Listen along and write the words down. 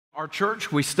our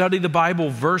church, we study the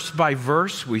Bible verse by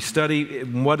verse. We study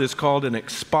in what is called an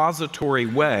expository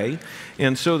way.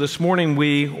 And so this morning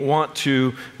we want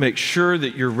to make sure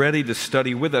that you're ready to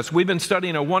study with us. We've been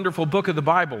studying a wonderful book of the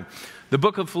Bible, the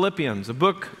book of Philippians, a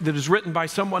book that is written by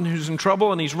someone who's in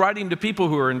trouble, and he's writing to people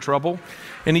who are in trouble,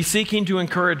 and he's seeking to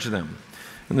encourage them.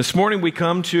 And this morning we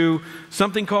come to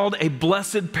something called a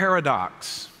blessed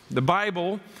paradox. The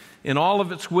Bible, in all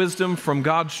of its wisdom from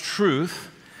God's truth,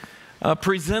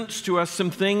 presents to us some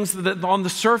things that on the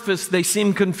surface they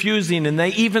seem confusing and they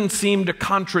even seem to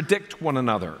contradict one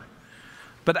another.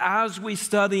 But as we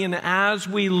study and as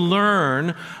we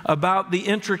learn about the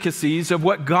intricacies of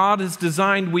what God has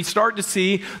designed, we start to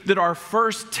see that our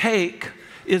first take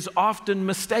is often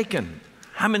mistaken.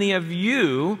 How many of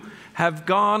you have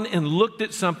gone and looked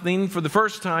at something for the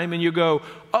first time and you go,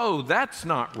 oh, that's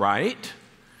not right?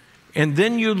 And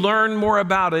then you learn more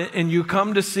about it and you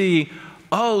come to see,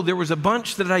 oh, there was a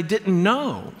bunch that I didn't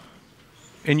know.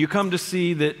 And you come to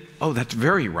see that, oh, that's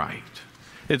very right.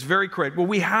 It's very correct. Well,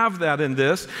 we have that in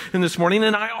this morning,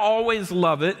 and I always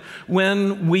love it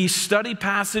when we study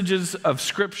passages of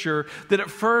Scripture that at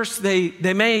first they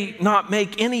may not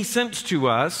make any sense to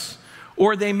us,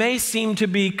 or they may seem to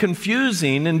be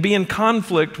confusing and be in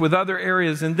conflict with other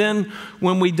areas. And then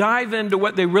when we dive into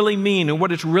what they really mean and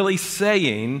what it's really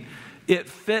saying, it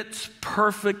fits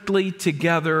perfectly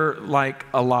together like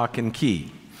a lock and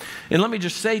key. And let me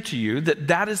just say to you that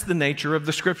that is the nature of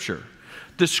the Scripture.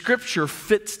 The Scripture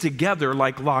fits together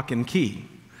like lock and key.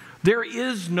 There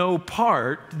is no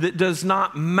part that does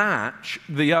not match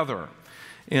the other.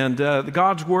 And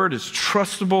God's Word is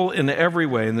trustable in every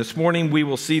way. And this morning we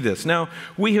will see this. Now,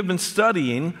 we have been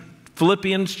studying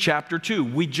Philippians chapter 2.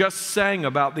 We just sang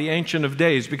about the Ancient of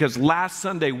Days because last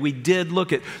Sunday we did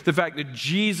look at the fact that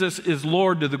Jesus is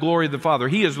Lord to the glory of the Father.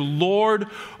 He is Lord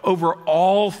over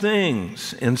all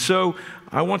things. And so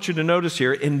I want you to notice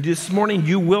here, and this morning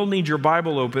you will need your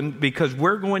Bible open because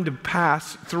we're going to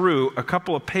pass through a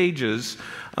couple of pages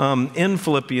in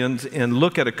Philippians and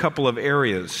look at a couple of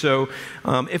areas. So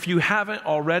if you haven't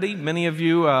already, many of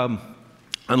you,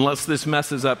 unless this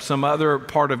messes up some other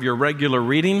part of your regular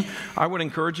reading, I would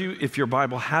encourage you, if your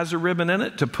Bible has a ribbon in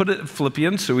it, to put it in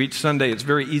Philippians. So each Sunday it's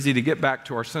very easy to get back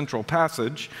to our central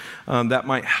passage. That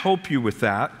might help you with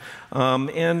that.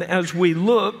 And as we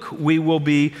look, we will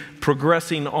be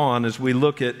progressing on as we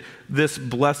look at this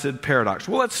blessed paradox.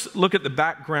 Well, let's look at the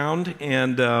background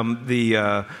and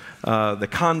the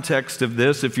context of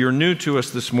this. If you're new to us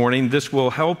this morning, this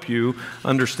will help you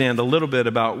understand a little bit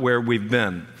about where we've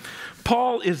been.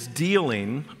 Paul is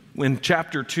dealing, in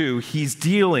chapter 2, he's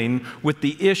dealing with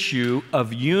the issue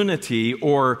of unity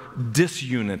or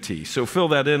disunity. So fill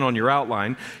that in on your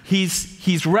outline.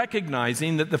 He's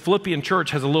recognizing that the Philippian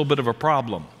church has a little bit of a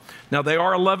problem. Now, they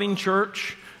are a loving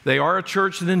church. They are a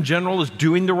church that in general is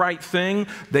doing the right thing.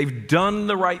 They've done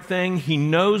the right thing. He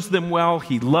knows them well.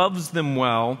 He loves them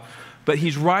well. But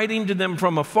he's writing to them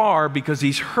from afar because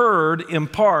he's heard in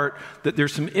part that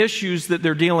there's some issues that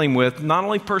they're dealing with, not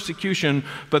only persecution,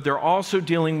 but they're also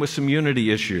dealing with some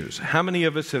unity issues. How many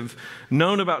of us have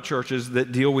known about churches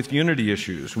that deal with unity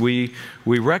issues? We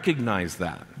recognize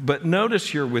that. But notice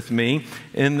here with me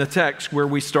in the text where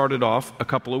we started off a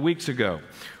couple of weeks ago.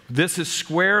 This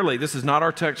is not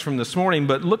our text from this morning,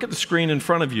 but look at the screen in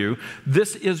front of you.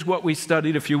 This is what we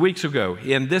studied a few weeks ago.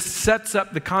 And this sets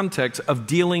up the context of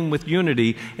dealing with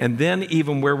unity and then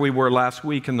even where we were last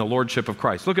week in the Lordship of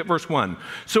Christ. Look at verse 1.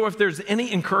 So if there's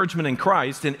any encouragement in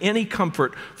Christ and any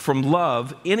comfort from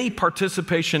love, any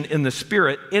participation in the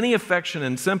Spirit, any affection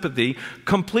and sympathy,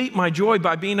 complete my joy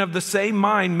by being of the same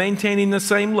mind, maintaining the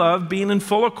same love, being in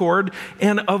full accord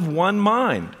and of one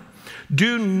mind.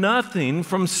 Do nothing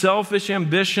from selfish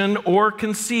ambition or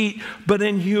conceit, but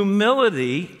in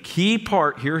humility, key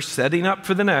part here, setting up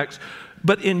for the next,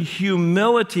 but in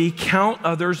humility count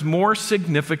others more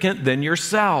significant than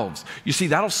yourselves. You see,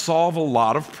 that'll solve a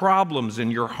lot of problems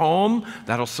in your home.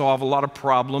 That'll solve a lot of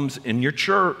problems in your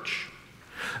church.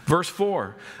 Verse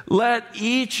 4, let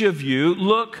each of you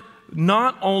look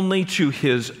not only to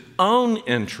his own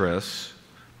interests,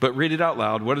 but read it out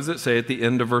loud. What does it say at the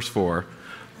end of verse 4?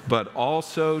 But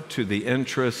also to the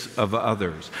interests of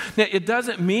others. Now, it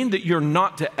doesn't mean that you're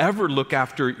not to ever look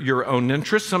after your own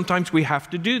interests. Sometimes we have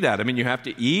to do that. I mean, you have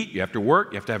to eat, you have to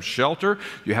work, you have to have shelter,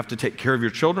 you have to take care of your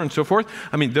children and so forth.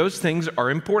 I mean, those things are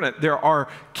important. There are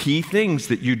key things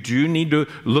that you do need to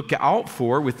look out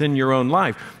for within your own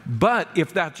life. But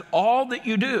if that's all that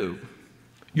you do,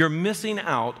 you're missing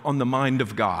out on the mind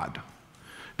of God.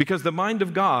 Because the mind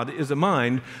of God is a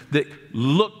mind that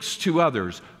looks to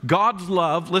others. God's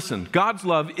love, listen, God's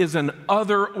love is an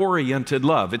other-oriented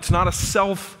love. It's not a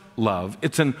love.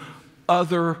 It's an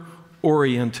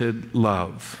other-oriented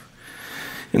love.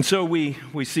 And so we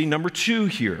see number 2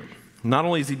 here. Not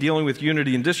only is he dealing with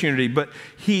unity and disunity, but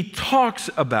he talks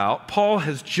about, Paul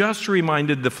has just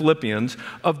reminded the Philippians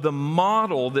of the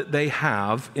model that they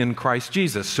have in Christ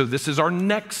Jesus. So this is our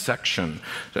next section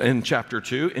in chapter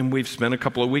 2, and we've spent a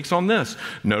couple of weeks on this.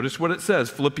 Notice what it says,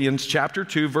 Philippians chapter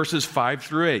 2, verses 5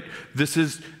 through 8. This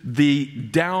is the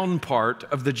down part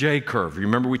of the J curve.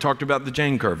 Remember we talked about the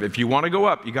J curve. If you want to go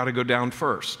up, you got to go down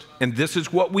first. And this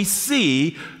is what we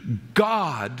see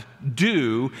God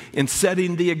do in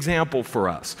setting the example for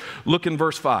us. Look in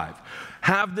verse 5.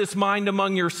 Have this mind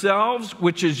among yourselves,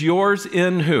 which is yours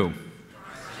in who?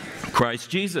 Christ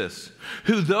Jesus,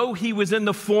 who though he was in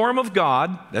the form of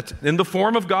God, that's in the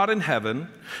form of God in heaven,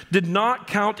 did not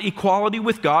count equality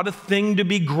with God a thing to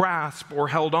be grasped or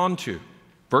held on to.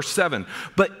 Verse 7,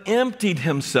 but emptied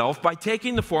himself by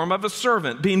taking the form of a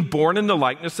servant, being born in the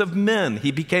likeness of men.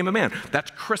 He became a man.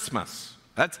 That's Christmas.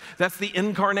 That's the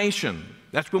incarnation.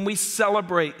 That's when we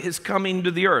celebrate his coming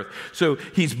to the earth. So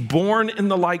he's born in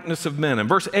the likeness of men. And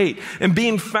verse 8, and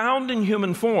being found in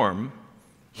human form,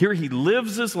 here he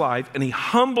lives his life and he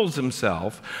humbles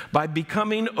himself by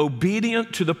becoming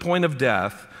obedient to the point of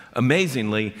death,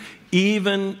 amazingly,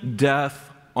 even death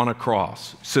on a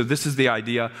cross. So this is the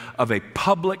idea of a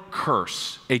public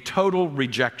curse, a total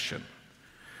rejection.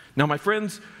 Now, my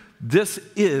friends, this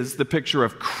is the picture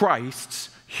of Christ's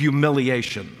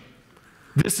humiliation.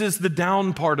 This is the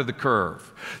down part of the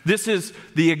curve. This is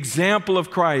the example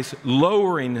of Christ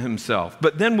lowering himself.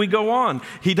 But then we go on.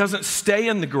 He doesn't stay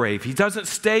in the grave. He doesn't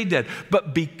stay dead.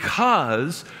 But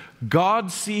because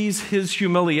God sees his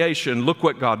humiliation, look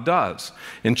what God does.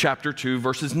 In chapter 2,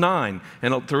 verses 9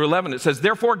 and through 11, it says,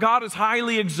 therefore God has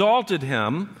highly exalted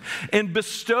him and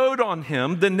bestowed on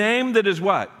him the name that is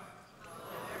what?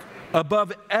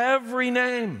 Above every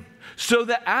name. So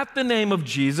that at the name of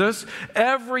Jesus,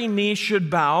 every knee should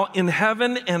bow in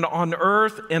heaven and on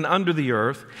earth and under the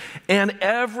earth, and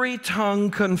every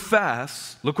tongue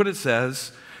confess, look what it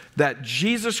says, that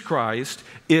Jesus Christ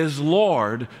is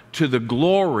Lord to the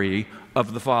glory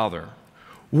of the Father.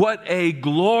 What a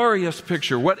glorious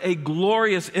picture. What a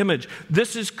glorious image.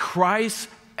 This is Christ's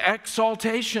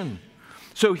exaltation.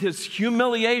 So his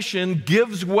humiliation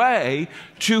gives way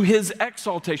to his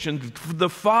exaltation. The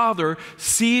Father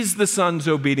sees the Son's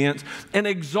obedience and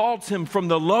exalts him from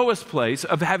the lowest place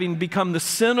of having become the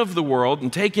sin of the world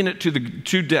and taking it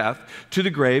to death, to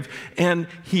the grave, and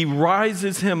he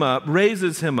raises him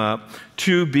up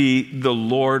to be the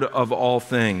Lord of all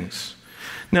things.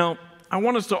 Now, I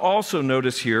want us to also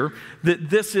notice here that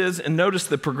this is, and notice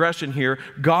the progression here,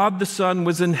 God the Son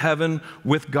was in heaven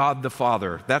with God the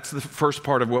Father. That's the first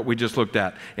part of what we just looked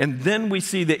at. And then we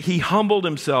see that he humbled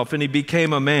himself and he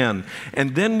became a man.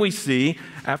 And then we see,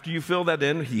 after you fill that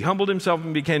in, he humbled himself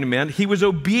and became a man. He was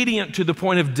obedient to the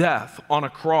point of death on a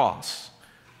cross.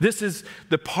 This is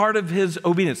the part of his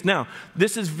obedience. Now,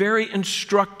 this is very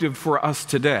instructive for us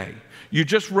today. You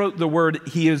just wrote the word,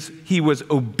 he was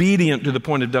obedient to the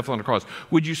point of death on the cross.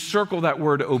 Would you circle that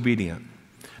word obedient?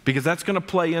 Because that's going to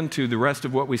play into the rest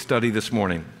of what we study this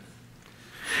morning.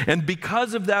 And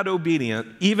because of that obedience,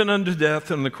 even unto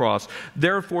death on the cross,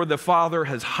 therefore the Father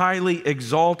has highly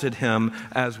exalted him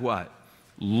as what?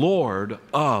 Lord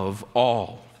of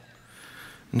all.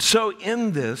 And so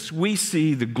in this, we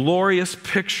see the glorious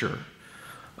picture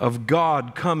of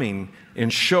God coming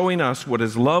and showing us what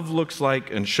his love looks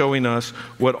like and showing us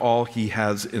what all he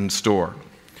has in store.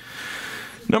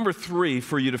 Number 3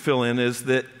 for you to fill in is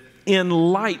that in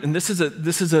light, and this is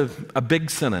a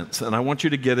big sentence, and I want you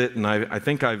to get it, and I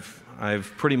think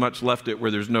I've pretty much left it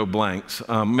where there's no blanks.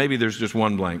 Maybe there's just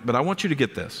one blank, but I want you to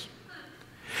get this.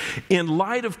 In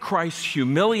light of Christ's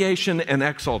humiliation and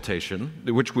exaltation,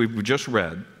 which we've just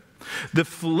read, the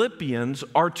Philippians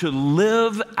are to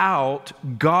live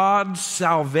out God's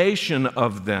salvation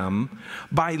of them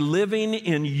by living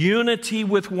in unity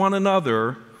with one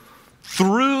another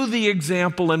through the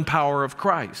example and power of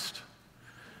Christ.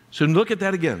 So look at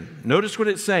that again. Notice what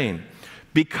it's saying.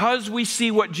 Because we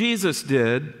see what Jesus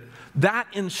did, that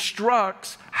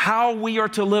instructs how we are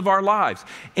to live our lives.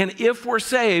 And if we're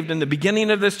saved, in the beginning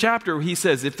of this chapter, he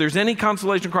says, if there's any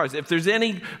consolation in Christ, if there's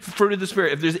any fruit of the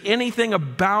Spirit, if there's anything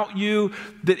about you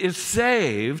that is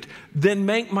saved, then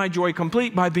make my joy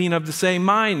complete by being of the same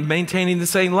mind, maintaining the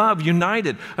same love,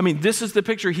 united. I mean, this is the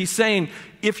picture. He's saying,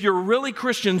 if you're really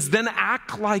Christians, then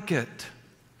act like it.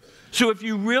 So if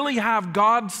you really have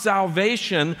God's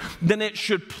salvation, then it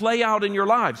should play out in your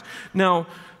lives. Now,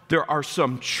 there are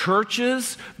some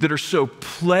churches that are so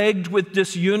plagued with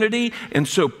disunity and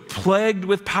so plagued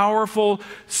with powerful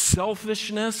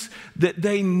selfishness that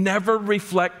they never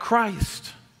reflect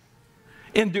Christ.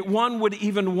 And that one would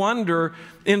even wonder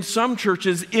in some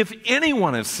churches if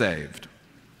anyone is saved.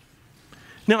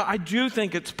 Now, I do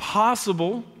think it's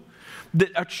possible that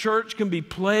a church can be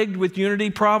plagued with unity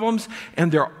problems,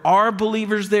 and there are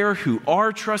believers there who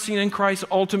are trusting in Christ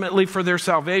ultimately for their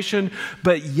salvation,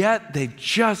 but yet they've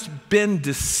just been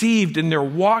deceived and they're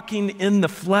walking in the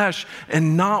flesh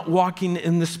and not walking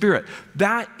in the Spirit.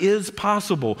 That is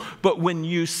possible. But when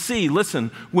you see,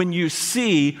 listen, when you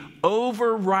see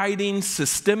overriding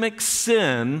systemic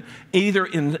sin, either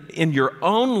in your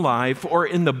own life or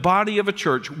in the body of a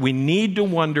church, we need to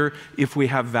wonder if we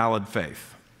have valid faith.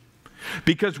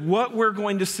 Because what we're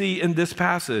going to see in this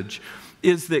passage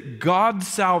is that God's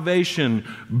salvation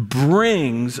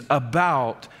brings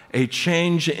about a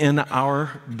change in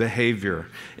our behavior.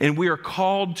 And we are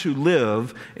called to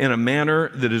live in a manner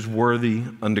that is worthy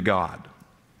unto God.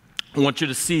 I want you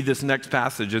to see this next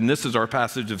passage, and this is our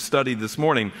passage of study this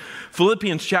morning.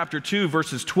 Philippians chapter 2,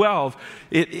 verses 12,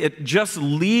 it just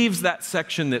leaves that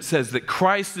section that says that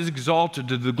Christ is exalted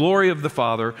to the glory of the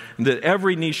Father, and that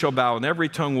every knee shall bow and every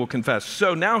tongue will confess.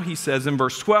 So now he says in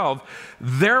verse 12,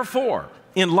 therefore,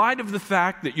 in light of the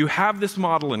fact that you have this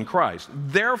model in Christ,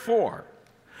 therefore,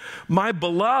 my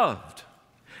beloved,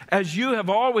 as you have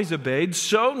always obeyed,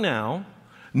 so now,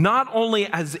 not only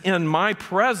as in my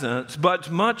presence,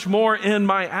 but much more in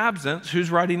my absence.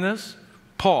 Who's writing this?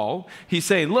 Paul. He's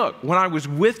saying, look, when I was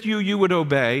with you, you would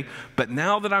obey, but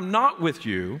now that I'm not with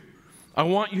you, I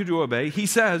want you to obey. He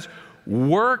says,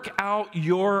 work out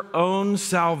your own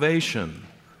salvation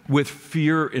with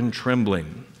fear and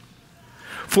trembling.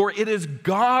 For it is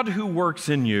God who works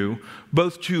in you,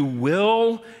 both to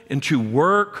will and to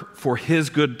work for his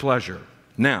good pleasure.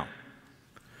 Now,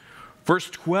 verse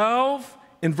 12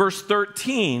 and verse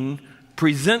 13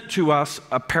 present to us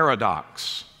a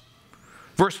paradox.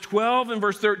 Verse 12 and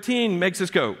verse 13 makes us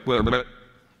go,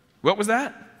 what was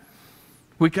that?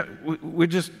 We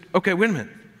just, okay, wait a minute.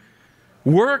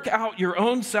 Work out your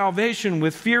own salvation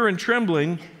with fear and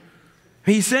trembling.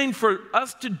 He's saying for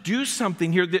us to do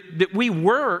something here that we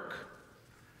work.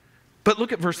 But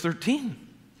look at verse 13.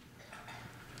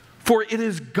 For it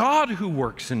is God who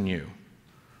works in you,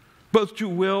 both to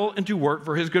will and to work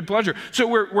for his good pleasure. So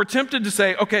we're tempted to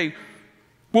say, okay,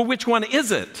 well, which one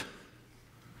is it?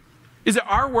 Is it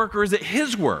our work or is it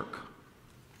his work?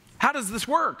 How does this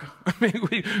work? I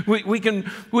mean,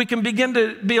 we can begin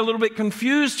to be a little bit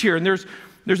confused here, and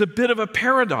there's a bit of a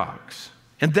paradox.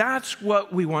 And that's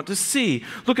what we want to see.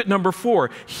 Look at number 4.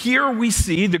 Here we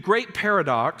see the great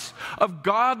paradox of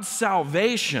God's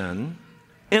salvation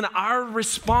and our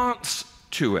response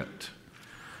to it.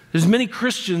 There's many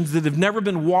Christians that have never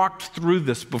been walked through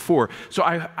this before. So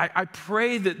I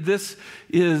pray that this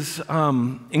is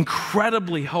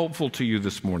incredibly helpful to you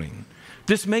this morning.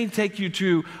 This may take you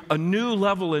to a new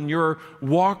level in your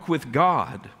walk with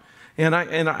God. And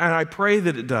I pray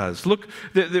that it does. Look,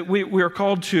 that we are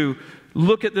called to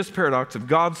look at this paradox of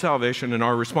God's salvation and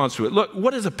our response to it. Look,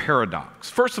 what is a paradox?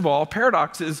 First of all, a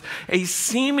paradox is a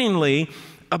seemingly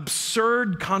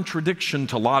absurd contradiction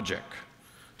to logic.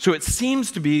 So it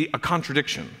seems to be a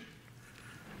contradiction.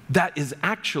 That is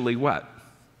actually what?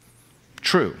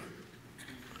 True.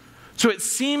 So it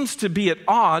seems to be at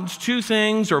odds, two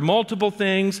things or multiple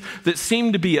things that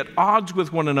seem to be at odds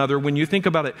with one another when you think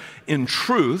about it in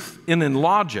truth and in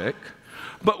logic.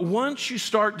 But once you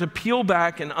start to peel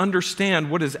back and understand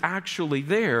what is actually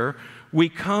there, we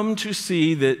come to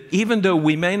see that even though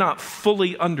we may not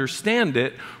fully understand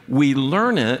it, we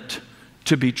learn it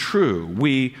to be true.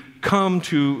 We come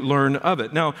to learn of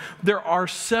it. Now, there are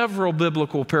several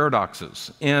biblical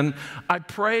paradoxes, and I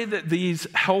pray that these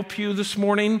help you this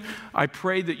morning. I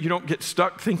pray that you don't get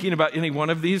stuck thinking about any one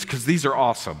of these, because these are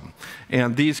awesome,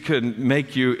 and these could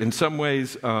make you, in some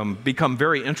ways, become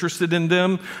very interested in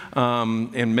them,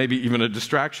 and maybe even a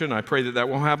distraction. I pray that that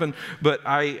won't happen, but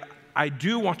I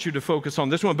do want you to focus on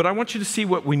this one, but I want you to see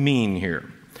what we mean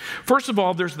here. First of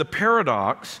all, there's the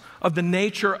paradox of the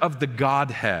nature of the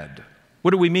Godhead. What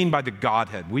do we mean by the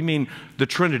Godhead? We mean the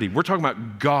Trinity. We're talking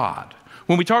about God.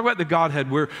 When we talk about the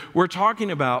Godhead, we're talking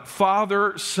about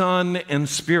Father, Son, and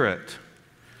Spirit.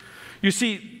 You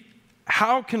see,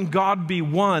 how can God be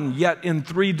one yet in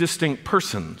three distinct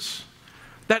persons?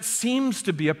 That seems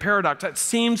to be a paradox. That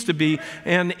seems to be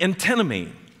an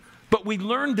antinomy. But we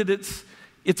learned that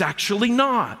it's actually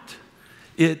not.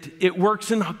 It works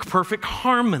in perfect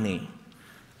harmony.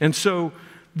 And so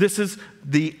This is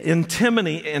the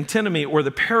antinomy or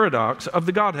the paradox of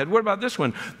the Godhead. What about this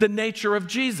one? The nature of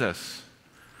Jesus.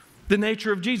 The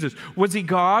nature of Jesus. Was he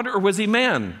God or was he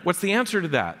man? What's the answer to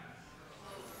that?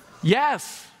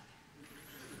 Yes.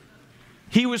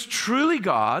 He was truly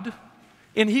God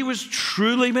and he was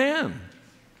truly man.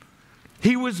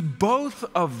 He was both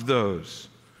of those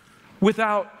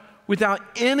without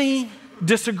any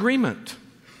disagreement.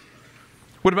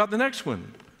 What about the next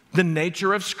one? The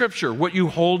nature of Scripture, what you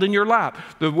hold in your lap,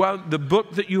 the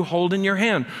book that you hold in your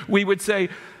hand. We would say,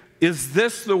 is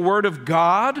this the Word of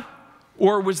God,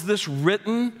 or was this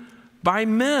written by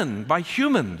men, by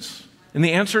humans? And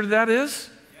the answer to that is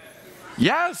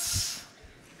yes.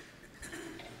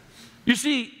 You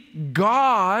see,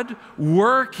 God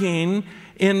working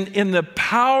in the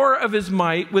power of his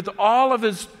might, with all of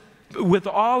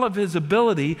his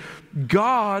ability,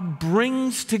 God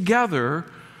brings together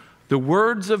the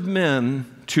words of men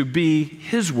to be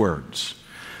his words.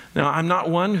 Now, I'm not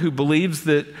one who believes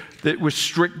that with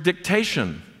strict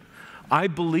dictation. I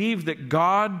believe that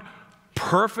God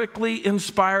perfectly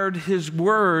inspired his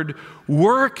word,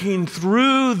 working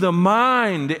through the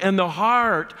mind and the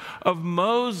heart of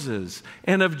Moses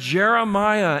and of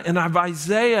Jeremiah and of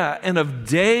Isaiah and of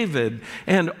David,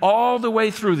 and all the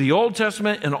way through the Old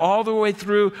Testament and all the way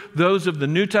through those of the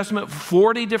New Testament.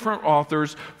 40 different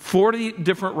authors, 40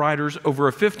 different writers over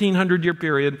a 1,500-year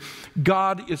period.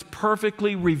 God is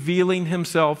perfectly revealing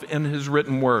himself in his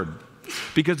written word,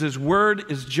 because his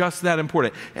word is just that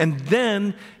important. And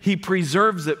then he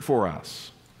preserves it for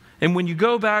us. And when you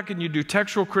go back and you do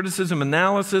textual criticism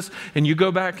analysis, and you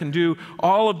go back and do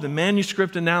all of the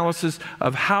manuscript analysis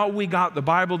of how we got the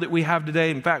Bible that we have today.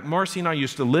 In fact, Marcy and I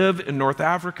used to live in North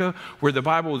Africa, where the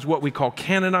Bible is what we call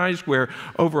canonized, where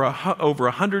over a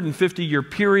 150-year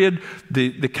period,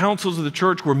 the councils of the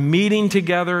church were meeting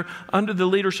together under the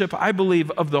leadership, I believe,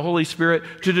 of the Holy Spirit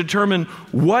to determine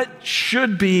what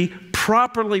should be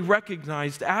properly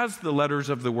recognized as the letters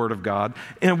of the Word of God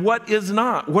and what is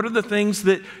not. What are the things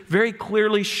that very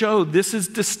clearly show this is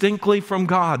distinctly from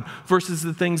God versus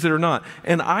the things that are not?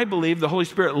 And I believe the Holy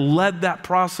Spirit led that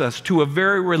process to a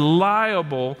very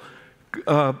reliable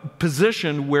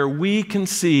position where we can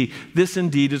see this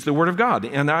indeed is the Word of God.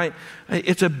 And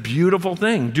it's a beautiful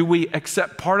thing. Do we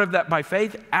accept part of that by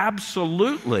faith?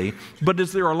 Absolutely. But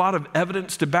is there a lot of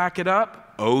evidence to back it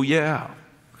up? Oh, yeah.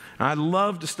 I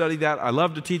love to study that. I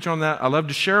love to teach on that. I love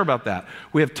to share about that.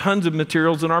 We have tons of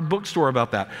materials in our bookstore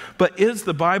about that. But is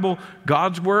the Bible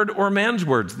God's word or man's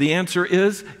words? The answer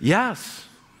is yes.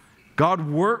 God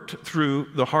worked through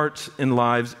the hearts and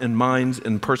lives and minds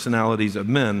and personalities of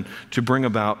men to bring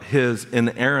about his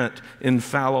inerrant,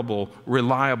 infallible,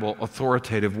 reliable,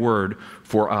 authoritative word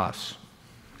for us.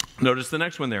 Notice the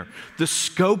next one there. The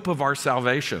scope of our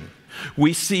salvation.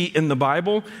 We see in the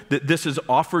Bible that this is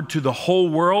offered to the whole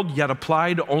world, yet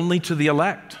applied only to the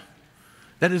elect.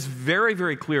 That is very,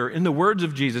 very clear in the words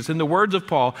of Jesus, in the words of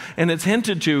Paul, and it's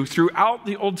hinted to throughout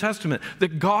the Old Testament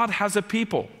that God has a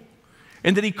people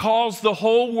and that he calls the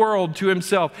whole world to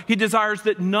himself. He desires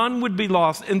that none would be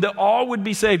lost and that all would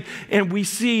be saved. And we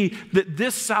see that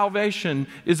this salvation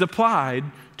is applied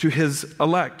to his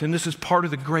elect, and this is part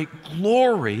of the great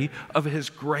glory of his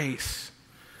grace.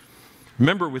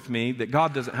 Remember with me that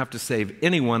God doesn't have to save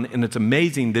anyone, and it's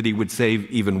amazing that he would save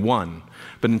even one.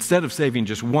 But instead of saving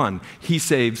just one, he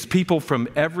saves people from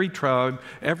every tribe,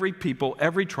 every people,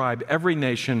 every tribe, every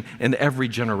nation, and every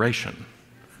generation.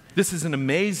 This is an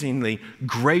amazingly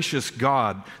gracious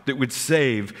God that would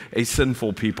save a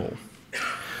sinful people.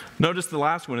 Notice the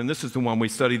last one, and this is the one we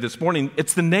studied this morning.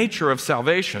 It's the nature of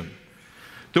salvation.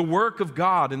 The work of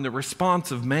God and the response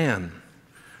of man.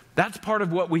 That's part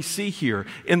of what we see here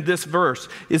in this verse,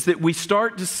 is that we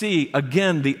start to see,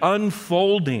 again, the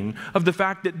unfolding of the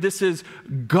fact that this is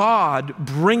God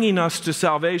bringing us to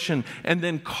salvation and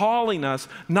then calling us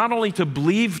not only to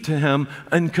believe to him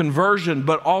in conversion,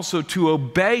 but also to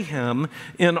obey him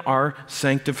in our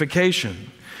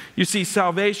sanctification. You see,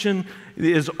 salvation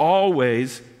is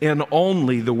always and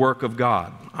only the work of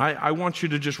God. I want you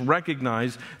to just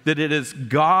recognize that it is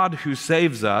God who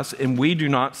saves us and we do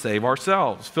not save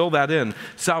ourselves. Fill that in.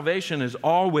 Salvation is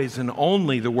always and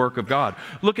only the work of God.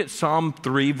 Look at Psalm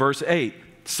 3, verse 8.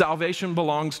 Salvation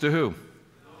belongs to who?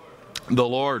 The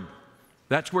Lord.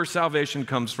 That's where salvation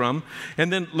comes from.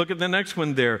 And then look at the next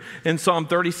one there. In Psalm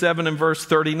 37 and verse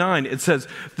 39, it says,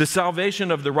 the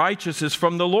salvation of the righteous is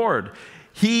from the Lord.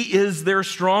 He is their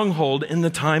stronghold in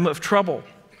the time of trouble.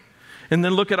 And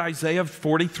then look at Isaiah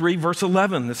 43, verse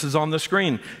 11. This is on the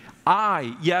screen.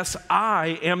 I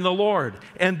am the Lord,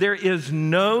 and there is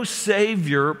no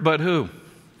Savior but who?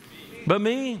 But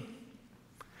me.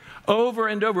 over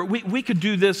and over. We could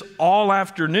do this all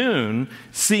afternoon,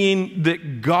 seeing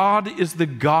that God is the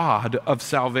God of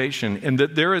salvation and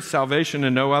that there is salvation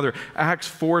in no other. Acts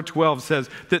 4:12 says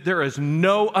that there is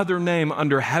no other name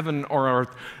under heaven or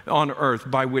on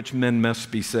earth by which men must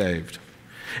be saved.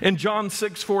 In John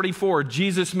 6:44,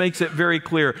 Jesus makes it very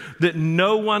clear that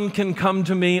no one can come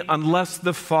to me unless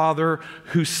the Father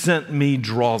who sent me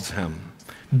draws him.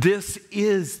 This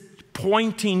is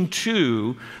pointing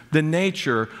to the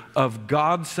nature of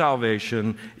God's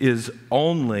salvation is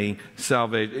only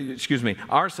salvation.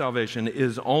 Our salvation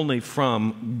is only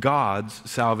from God's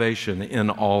salvation in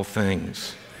all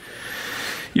things.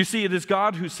 You see, it is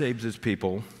God who saves his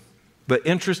people, but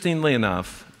interestingly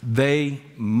enough, they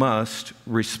must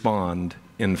respond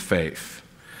in faith.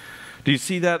 Do you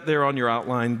see that there on your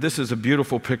outline? This is a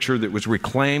beautiful picture that was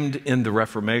reclaimed in the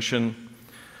Reformation.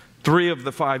 3 of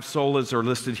the 5 solas are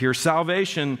listed here.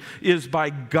 Salvation is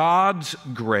by God's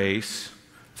grace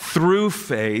through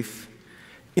faith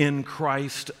in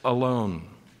Christ alone.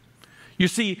 You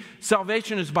see,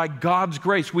 salvation is by God's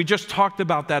grace. We just talked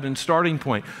about that in starting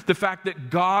point. The fact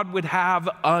that God would have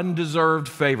undeserved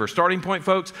favor. Starting point,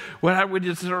 folks, how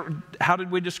did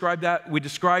we describe that? We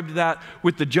described that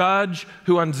with the judge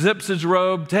who unzips his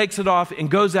robe, takes it off, and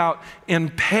goes out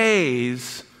and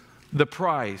pays the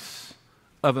price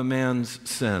of a man's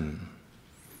sin.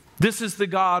 This is the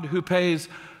God who pays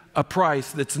a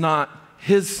price that's not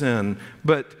his sin,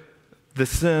 but the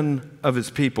sin of his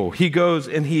people. He goes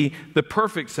and the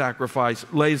perfect sacrifice,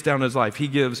 lays down his life. He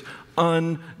gives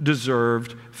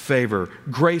undeserved favor.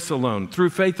 Grace alone, through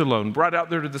faith alone, right out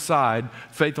there to the side,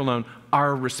 faith alone,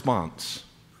 our response.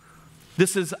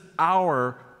 This is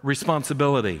our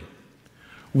responsibility.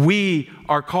 We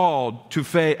are called to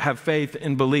have faith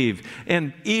and believe.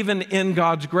 And even in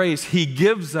God's grace, he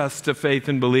gives us to faith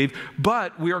and believe,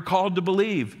 but we are called to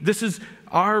believe. This is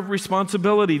our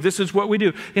responsibility. This is what we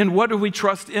do. And what do we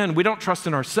trust in? We don't trust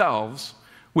in ourselves.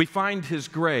 We find his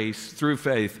grace through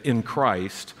faith in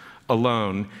Christ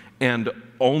alone and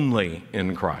only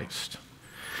in Christ.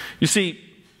 You see,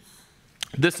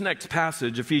 this next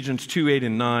passage, Ephesians 2:8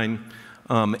 and 9,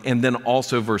 and then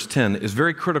also verse 10, is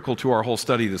very critical to our whole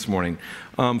study this morning.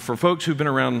 For folks who've been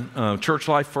around church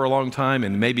life for a long time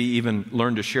and maybe even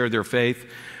learned to share their faith,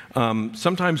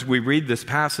 sometimes we read this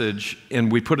passage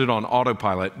and we put it on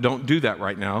autopilot. Don't do that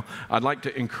right now. I'd like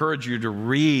to encourage you to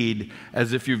read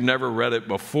as if you've never read it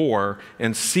before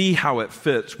and see how it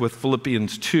fits with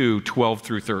Philippians 2:12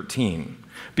 through 13.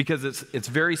 Because it's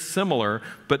very similar,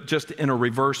 but just in a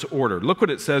reverse order. Look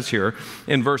what it says here.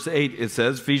 In verse 8, it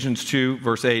says, Ephesians 2,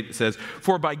 verse 8, it says,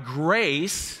 "For by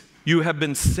grace you have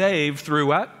been saved through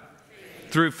what?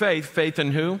 Faith. Through faith. Faith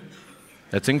in who?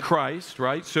 That's in Christ,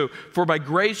 right? So, for by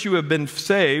grace you have been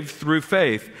saved through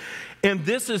faith. And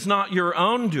this is not your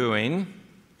own doing."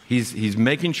 He's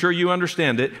making sure you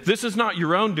understand it. This is not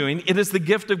your own doing. It is the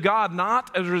gift of God,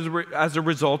 not as a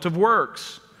result of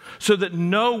works, so that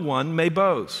no one may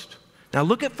boast. Now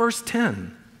look at verse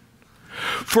 10.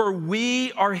 "For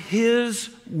we are his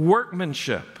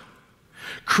workmanship,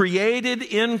 created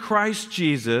in Christ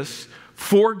Jesus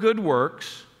for good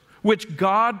works, which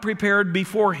God prepared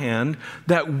beforehand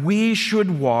that we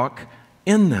should walk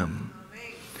in them."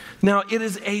 Now, it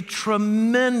is a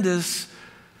tremendous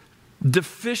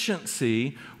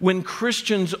deficiency when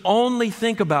Christians only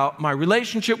think about my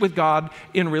relationship with God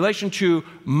in relation to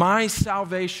my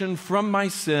salvation from my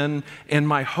sin and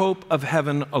my hope of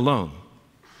heaven alone.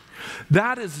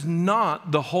 That is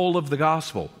not the whole of the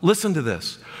gospel. Listen to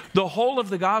this. The whole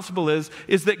of the gospel is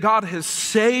that God has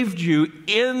saved you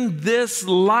in this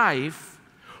life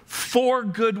for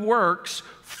good works,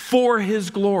 for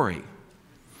his glory.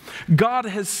 God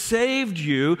has saved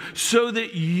you so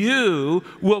that you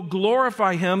will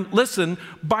glorify him, listen,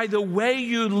 by the way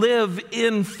you live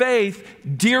in faith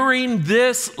during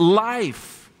this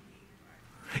life.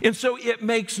 And so it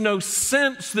makes no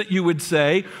sense that you would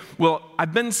say, well,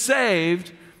 I've been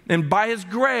saved, and by his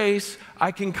grace,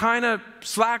 I can kind of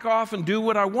slack off and do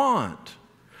what I want.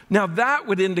 Now, that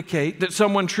would indicate that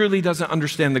someone truly doesn't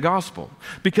understand the gospel.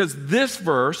 Because this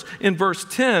verse, in verse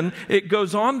 10, it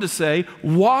goes on to say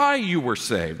why you were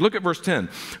saved. Look at verse 10.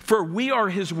 "For we are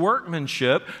his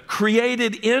workmanship,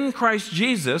 created in Christ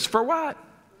Jesus," for what?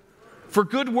 For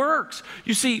good works.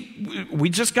 You see, we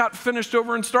just got finished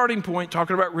over in starting point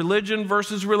talking about religion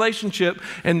versus relationship,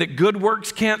 and that good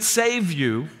works can't save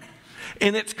you.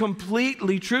 And it's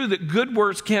completely true that good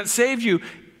works can't save you,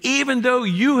 even though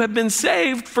you have been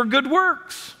saved for good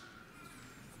works.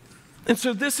 And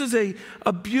so this is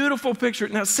a beautiful picture.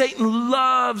 Now, Satan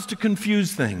loves to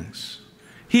confuse things.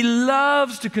 He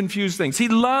loves to confuse things. He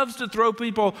loves to throw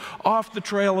people off the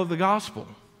trail of the gospel.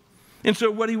 And so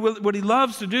what he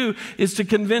loves to do is to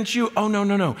convince you, oh,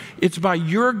 no. It's by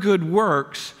your good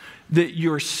works that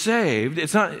you're saved.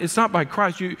 It's not by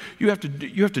Christ. You have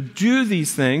to do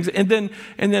these things, and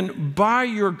then by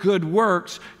your good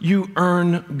works you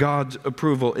earn God's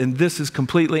approval. And this is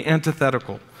completely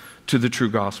antithetical to the true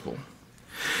gospel.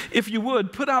 If you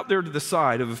would, put out there to the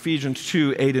side of Ephesians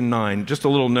 2, 8 and 9, just a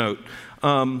little note.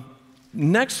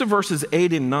 Next to verses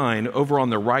 8 and 9, over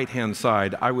on the right-hand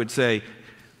side, I would say,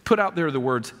 put out there the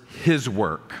words, his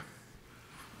work.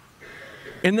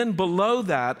 And then below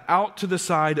that, out to the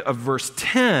side of verse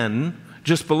 10,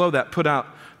 just below that,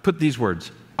 put these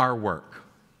words, our work.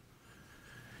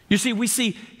 You see, we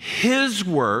see his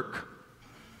work,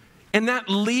 and that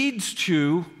leads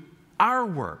to our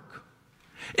work.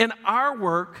 And our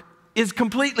work is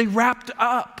completely wrapped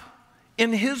up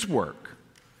in his work.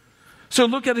 So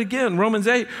look at it again, Romans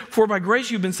 8, for by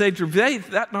grace you've been saved through faith,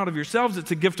 that not of yourselves,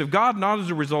 it's a gift of God, not as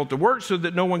a result of works, so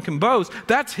that no one can boast.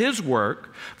 That's his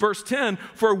work. Verse 10,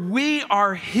 for we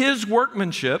are his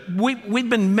workmanship. We've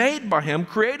been made by him,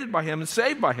 created by him, and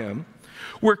saved by him.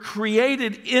 We're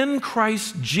created in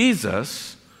Christ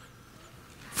Jesus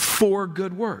for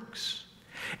good works.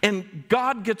 And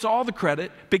God gets all the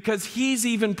credit because he's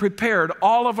even prepared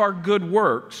all of our good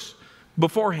works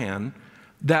beforehand,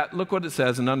 that, look what it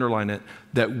says and underline it,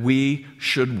 that we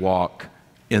should walk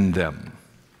in them.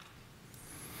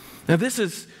 Now this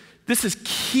is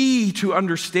key to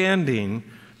understanding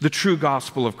the true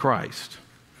gospel of Christ.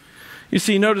 You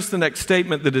see, notice the next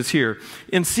statement that is here.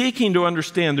 In seeking to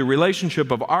understand the relationship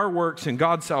of our works and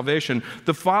God's salvation,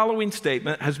 the following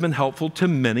statement has been helpful to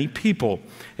many people.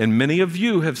 And many of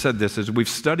you have said this as we've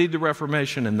studied the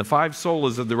Reformation and the 5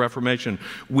 solas of the Reformation.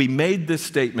 We made this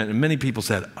statement and many people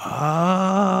said,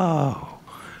 oh,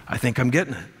 I think I'm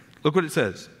getting it. Look what it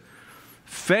says.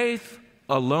 Faith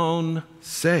alone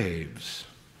saves.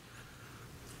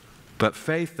 But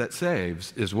faith that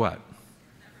saves is what?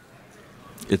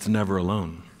 It's never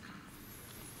alone.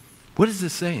 What is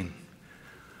this saying?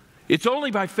 It's only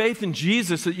by faith in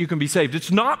Jesus that you can be saved. It's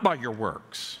not by your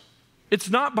works. It's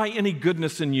not by any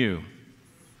goodness in you.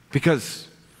 Because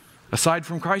aside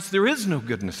from Christ, there is no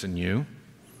goodness in you.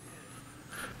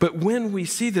 But when we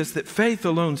see this, that faith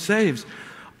alone saves,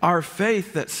 our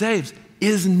faith that saves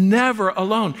is never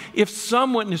alone. If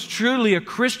someone is truly a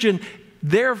Christian,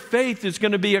 their faith is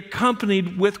going to be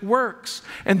accompanied with works.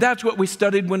 And that's what we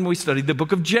studied when we studied the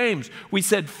book of James. We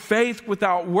said faith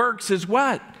without works is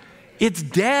what? It's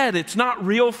dead. It's not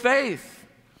real faith.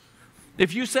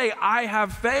 If you say, I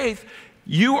have faith,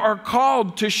 you are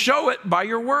called to show it by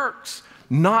your works.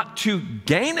 Not to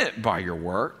gain it by your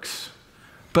works,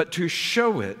 but to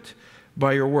show it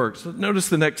by your works. Notice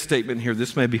the next statement here.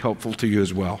 This may be helpful to you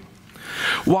as well.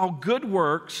 While good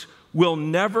works will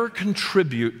never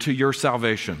contribute to your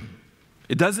salvation.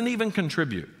 It doesn't even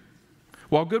contribute.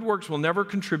 While good works will never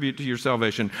contribute to your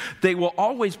salvation, they will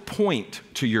always point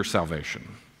to your salvation.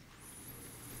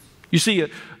 You see,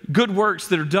 good works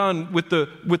that are done with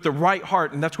the right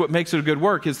heart, and that's what makes it a good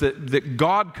work, is that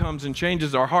God comes and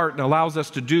changes our heart and allows us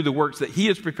to do the works that he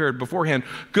has prepared beforehand.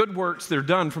 Good works that are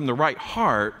done from the right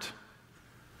heart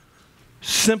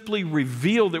simply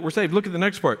reveal that we're saved. Look at the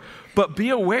next part. But be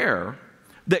aware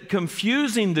that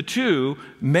confusing the two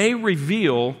may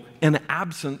reveal an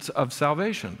absence of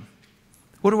salvation.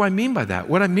 What do I mean by that?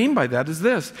 What I mean by that is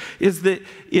this, is that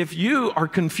if you are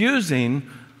confusing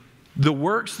the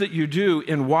works that you do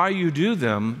and why you do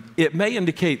them, it may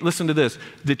indicate, listen to this,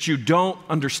 that you don't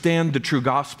understand the true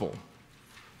gospel,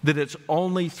 that it's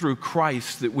only through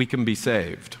Christ that we can be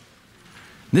saved.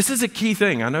 This is a key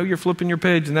thing. I know you're flipping your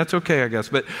page, and that's okay, I guess,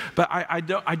 but I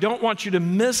don't want you to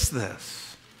miss this.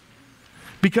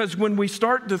 Because when we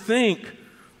start to think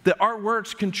that our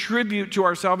works contribute to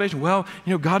our salvation, well,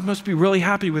 God must be really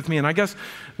happy with me. And I guess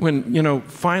when,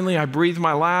 finally I breathe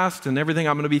my last and everything,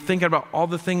 I'm going to be thinking about all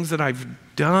the things that I've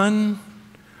done.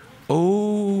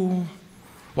 Oh,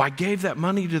 well, I gave that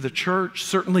money to the church.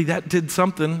 Certainly that did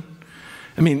something.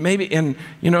 I mean, maybe, and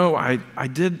I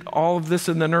did all of this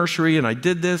in the nursery, and I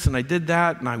did this, and I did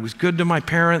that, and I was good to my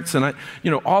parents, and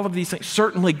all of these things.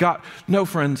 Certainly God, no,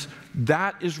 friends,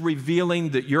 that is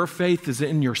revealing that your faith is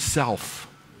in yourself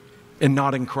and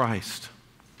not in Christ.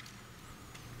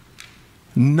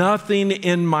 Nothing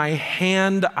in my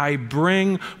hand I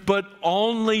bring, but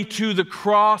only to the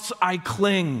cross I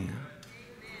cling.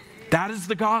 That is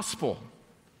the gospel.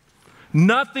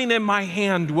 Nothing in my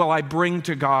hand will I bring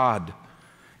to God.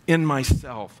 in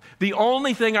myself. The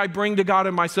only thing I bring to God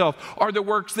in myself are the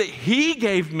works that He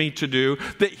gave me to do,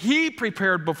 that He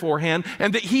prepared beforehand,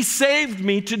 and that He saved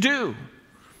me to do.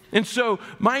 And so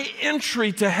my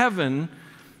entry to heaven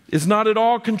is not at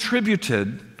all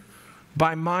contributed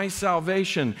by my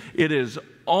salvation. It is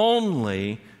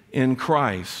only in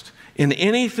Christ. And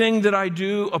anything that I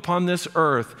do upon this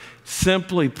earth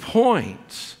simply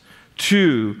points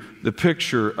to the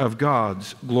picture of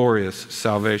God's glorious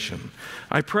salvation.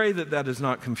 I pray that that is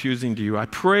not confusing to you. I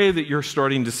pray that you're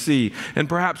starting to see, and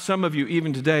perhaps some of you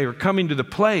even today are coming to the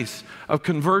place of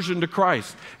conversion to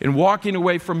Christ and walking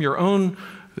away from your own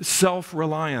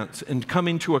self-reliance and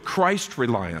coming to a Christ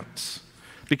reliance,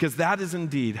 because that is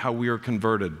indeed how we are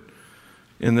converted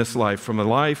in this life, from a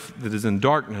life that is in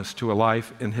darkness to a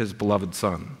life in His beloved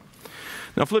Son.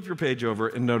 Now flip your page over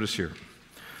and notice here.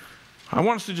 I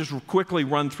want us to just quickly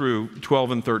run through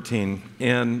 12 and 13,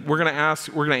 and we're going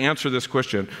to answer this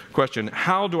question,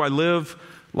 how do I live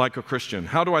like a Christian?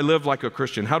 How do I live like a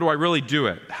Christian? How do I really do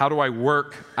it? How do I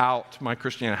work out my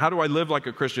Christianity? How do I live like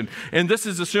a Christian? And this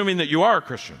is assuming that you are a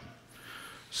Christian.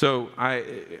 So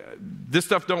this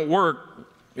stuff don't work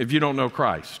if you don't know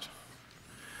Christ.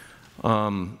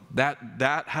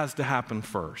 That has to happen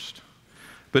first.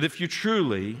 But if you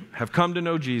truly have come to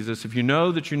know Jesus, if you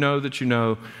know that you know that you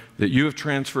know that you have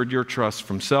transferred your trust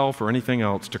from self or anything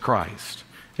else to Christ,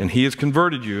 and He has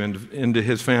converted you into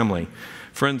His family,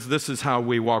 friends, this is how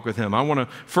we walk with Him. I want to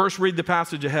first read the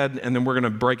passage ahead, and then we're going to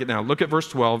break it down. Look at verse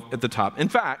 12 at the top. In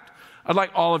fact, I'd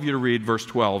like all of you to read verse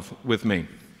 12 with me.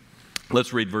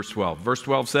 Let's read verse 12. Verse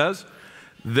 12 says,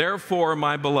 "Therefore,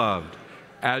 my beloved,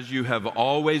 as you have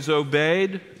always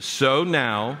obeyed, so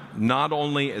now, not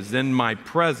only as in my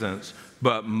presence,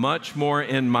 but much more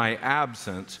in my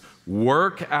absence,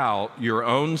 work out your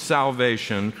own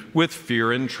salvation with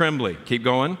fear and trembling." Keep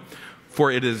going.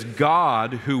 "For it is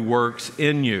God who works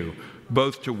in you,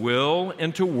 both to will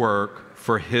and to work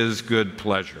for His good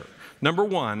pleasure." Number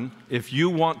one, if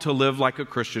you want to live like a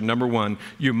Christian, number one,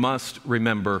 you must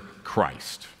remember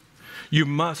Christ. You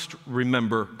must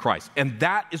remember Christ. And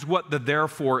that is what the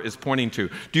therefore is pointing to.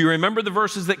 Do you remember the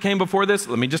verses that came before this?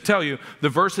 Let me just tell you, the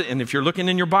verse, and if you're looking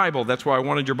in your Bible, that's why I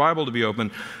wanted your Bible to be open.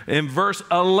 In verse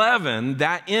 11,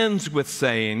 that ends with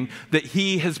saying that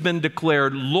He has been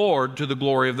declared Lord to the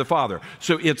glory of the Father.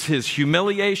 So it's His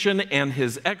humiliation and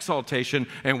His exaltation.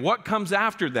 And what comes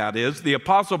after that is, the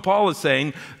Apostle Paul is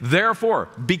saying, therefore,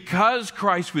 because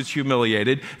Christ was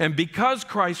humiliated and because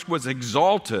Christ was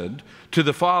exalted to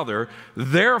the Father,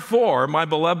 therefore, my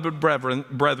beloved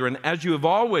brethren, as you have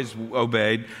always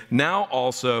obeyed, now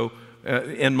also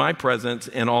in my presence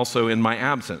and also in my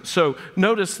absence. So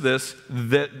notice this,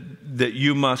 that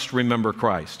you must remember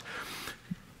Christ.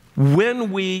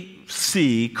 When we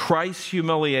see Christ's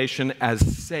humiliation as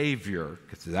Savior,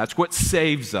 because that's what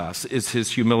saves us, is His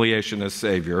humiliation as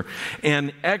Savior,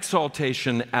 and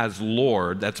exaltation as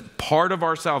Lord, that's part of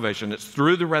our salvation. It's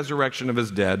through the resurrection of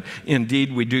His dead.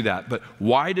 Indeed, we do that. But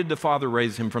why did the Father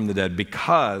raise Him from the dead?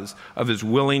 Because of His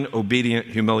willing, obedient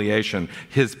humiliation,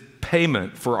 His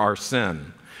payment for our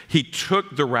sin. He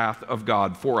took the wrath of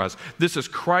God for us. This is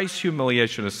Christ's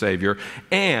humiliation as Savior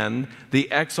and the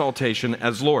exaltation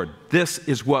as Lord. This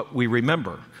is what we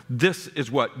remember. This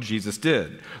is what Jesus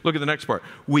did. Look at the next part.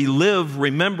 We live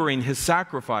remembering His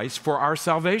sacrifice for our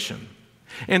salvation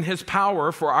and His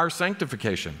power for our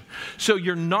sanctification. So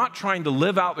you're not trying to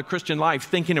live out the Christian life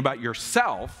thinking about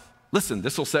yourself. Listen,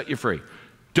 this will set you free.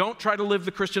 Don't try to live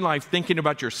the Christian life thinking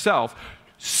about yourself.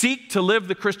 Seek to live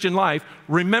the Christian life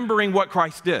remembering what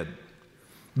Christ did.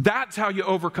 That's how you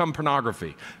overcome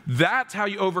pornography. That's how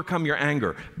you overcome your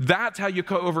anger. That's how you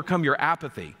overcome your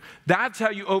apathy. That's how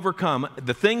you overcome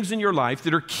the things in your life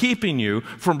that are keeping you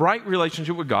from right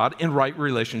relationship with God and right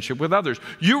relationship with others.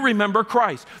 You remember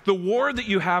Christ. The war that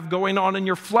you have going on in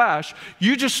your flesh,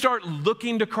 you just start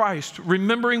looking to Christ,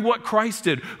 remembering what Christ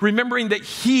did, remembering that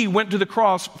He went to the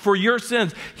cross for your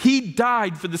sins. He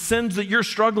died for the sins that you're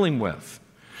struggling with.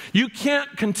 You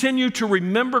can't continue to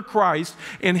remember Christ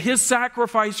and His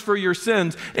sacrifice for your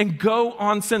sins and go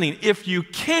on sinning. If you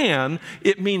can,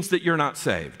 it means that you're not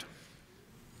saved.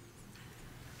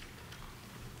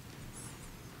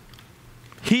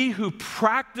 He who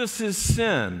practices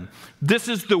sin, this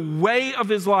is the way of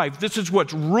his life. This is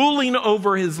what's ruling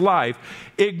over his life.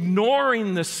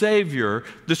 Ignoring the Savior,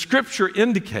 the Scripture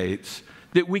indicates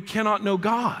that we cannot know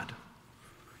God.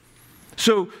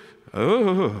 So,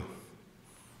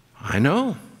 I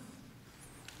know.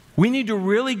 We need to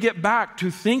really get back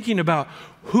to thinking about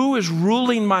who is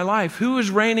ruling my life, who is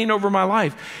reigning over my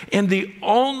life. And the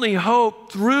only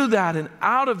hope through that and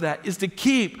out of that is to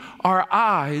keep our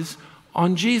eyes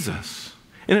on Jesus.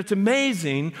 And it's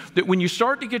amazing that when you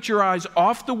start to get your eyes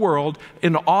off the world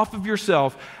and off of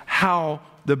yourself, how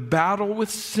the battle with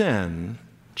sin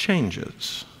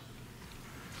changes.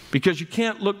 Because you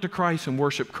can't look to Christ and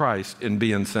worship Christ and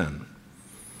be in sin.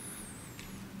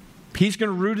 He's going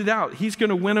to root it out. He's going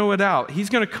to winnow it out. He's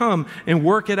going to come and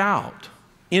work it out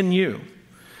in you.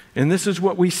 And this is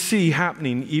what we see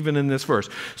happening even in this verse.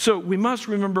 So we must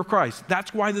remember Christ.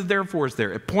 That's why the therefore is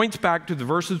there. It points back to the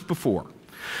verses before.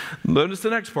 Notice the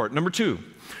next part. Number 2,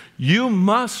 you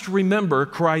must remember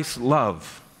Christ's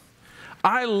love.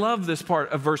 I love this part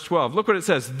of verse 12. Look what it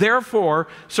says. Therefore,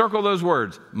 circle those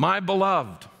words, my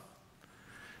beloved.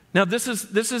 Now, this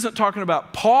isn't talking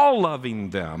about Paul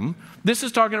loving them. This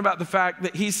is talking about the fact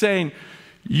that he's saying,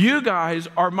 you guys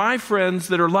are my friends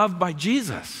that are loved by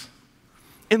Jesus.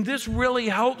 And this really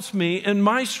helps me in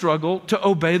my struggle to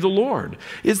obey the Lord,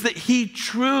 is that he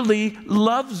truly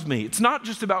loves me. It's not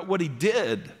just about what he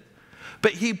did,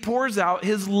 but he pours out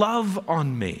his love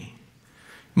on me.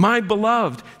 My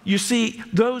beloved, you see,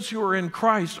 those who are in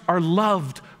Christ are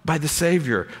loved by the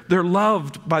Savior. They're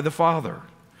loved by the Father.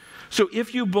 So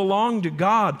if you belong to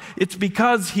God, it's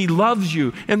because he loves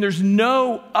you, and there's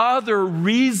no other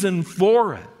reason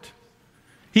for it.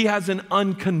 He has an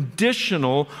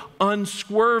unconditional,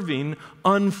 unswerving,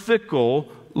 unfickle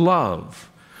love.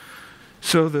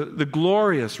 So the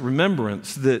glorious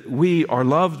remembrance that we are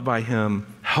loved by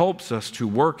him helps us to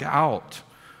work out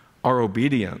our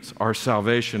obedience, our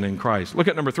salvation in Christ. Look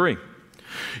at number 3.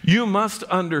 You must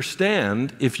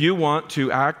understand, if you want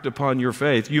to act upon your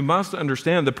faith, you must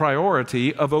understand the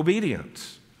priority of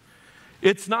obedience.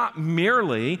 It's not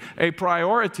merely a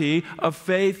priority of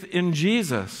faith in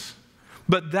Jesus.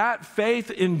 But that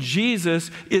faith in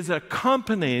Jesus is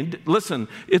accompanied, listen,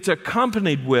 it's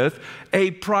accompanied with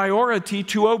a priority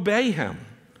to obey him.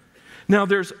 Now,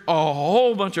 there's a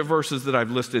whole bunch of verses that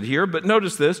I've listed here, but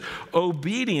notice this.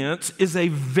 Obedience is a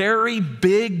very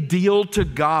big deal to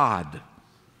God.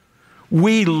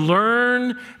 We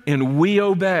learn and we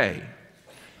obey.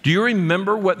 Do you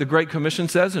remember what the Great Commission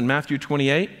says in Matthew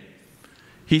 28?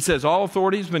 He says, all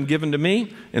authority has been given to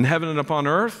me in heaven and upon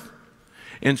earth.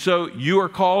 And so you are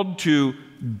called to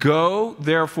go,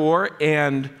 therefore,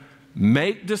 and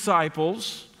make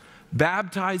disciples,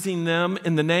 baptizing them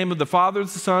in the name of the Father, the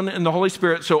Son, and the Holy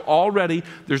Spirit. So already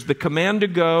there's the command to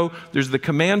go, there's the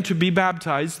command to be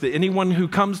baptized, that anyone who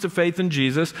comes to faith in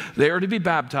Jesus, they are to be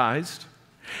baptized.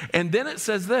 And then it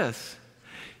says this,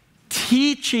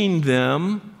 teaching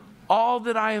them all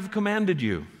that I have commanded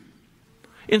you.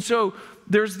 And so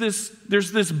there's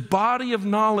this body of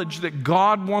knowledge that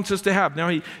God wants us to have.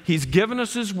 Now, he's given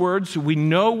us his word, so we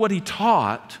know what he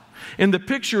taught. And the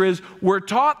picture is, we're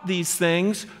taught these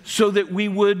things so that we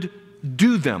would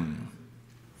do them.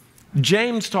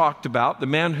 James talked about the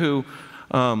man who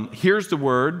hears the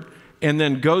word and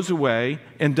then goes away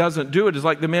and doesn't do it is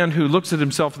like the man who looks at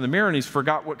himself in the mirror and he's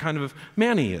forgot what kind of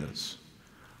man he is.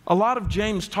 A lot of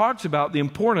James talks about the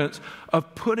importance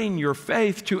of putting your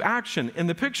faith to action. And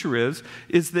the picture is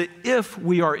that if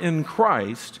we are in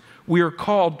Christ, we are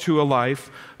called to a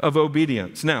life of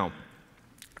obedience. Now,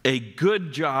 a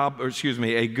good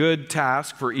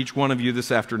task for each one of you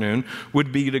this afternoon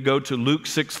would be to go to Luke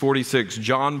 6:46,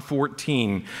 John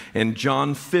 14, and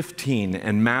John 15,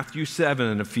 and Matthew 7,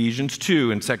 and Ephesians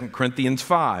 2, and 2 Corinthians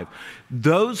 5.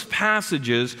 Those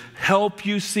passages help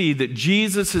you see that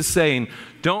Jesus is saying,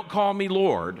 don't call me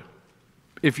Lord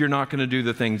if you're not going to do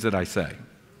the things that I say.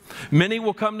 Many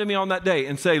will come to me on that day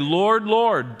and say, Lord,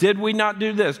 Lord, did we not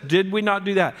do this? Did we not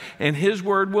do that? And his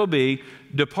word will be,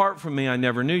 depart from me, I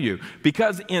never knew you.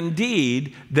 Because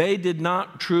indeed, they did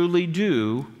not truly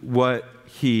do what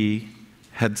he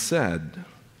had said.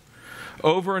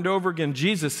 Over and over again,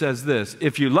 Jesus says this,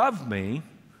 if you love me,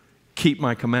 keep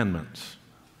my commandments.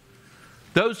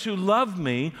 Those who love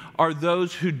me are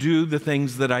those who do the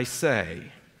things that I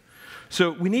say.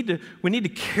 So we need to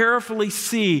carefully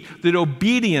see that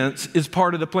obedience is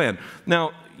part of the plan.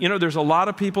 Now, you know, there's a lot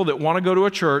of people that want to go to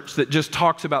a church that just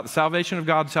talks about the salvation of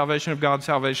God, salvation of God,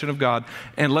 salvation of God,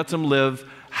 and lets them live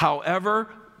however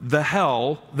the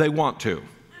hell they want to.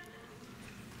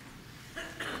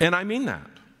 And I mean that.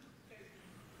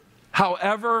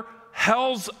 However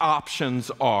hell's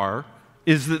options are,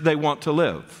 is that they want to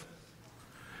live.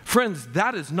 Friends,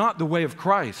 that is not the way of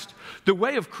Christ. The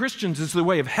way of Christians is the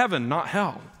way of heaven, not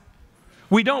hell.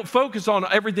 We don't focus on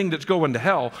everything that's going to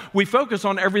hell. We focus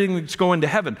on everything that's going to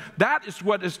heaven. That is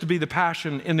what is to be the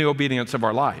passion in the obedience of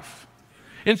our life.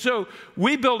 And so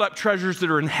we build up treasures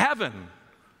that are in heaven,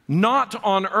 not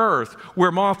on earth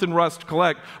where moth and rust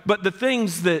collect, but the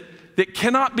things that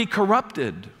cannot be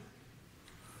corrupted.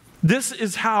 This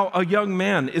is how a young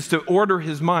man is to order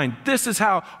his mind. This is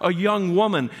how a young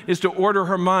woman is to order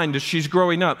her mind as she's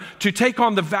growing up, to take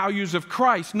on the values of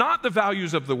Christ, not the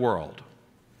values of the world.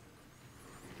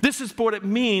 This is what it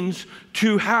means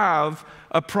to have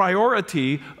a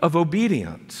priority of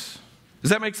obedience.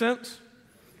 Does that make sense?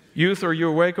 Youth, are you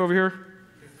awake over here?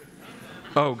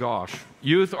 Oh gosh.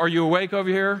 Youth, are you awake over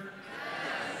here?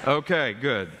 Okay,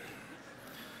 good.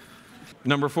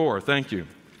 Number 4, thank you.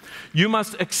 You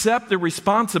must accept the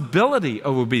responsibility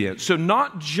of obedience. So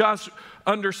not just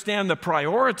understand the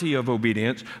priority of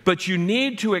obedience, but you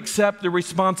need to accept the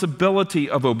responsibility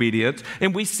of obedience.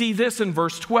 And we see this in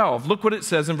verse 12. Look what it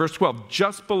says in verse 12,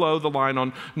 just below the line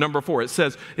on number 4. It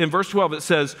says, in verse 12, it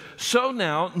says, so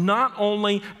now, not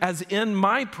only as in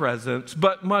my presence,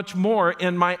 but much more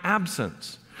in my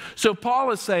absence. So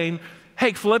Paul is saying,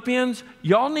 hey, Philippians,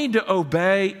 y'all need to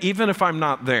obey even if I'm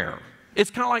not there. It's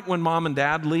kind of like when mom and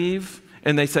dad leave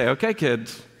and they say, okay,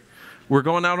 kids, we're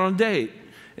going out on a date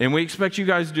and we expect you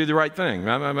guys to do the right thing,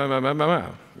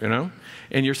 you know?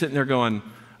 And you're sitting there going,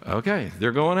 okay,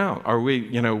 they're going out. Are we,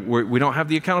 we don't have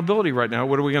the accountability right now.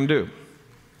 What are we going to do?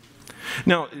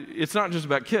 Now, it's not just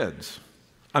about kids.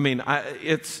 I mean,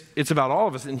 it's about all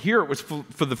of us. And here it was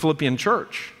for the Philippian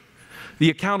church. The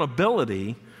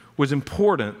accountability was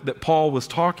important that Paul was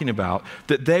talking about,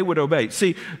 that they would obey.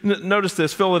 See, notice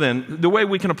this, fill it in. The way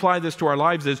we can apply this to our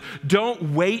lives is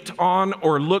don't wait on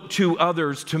or look to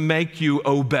others to make you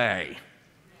obey.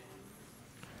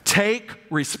 Take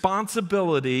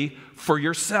responsibility for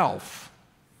yourself.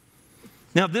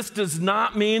 Now, this does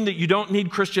not mean that you don't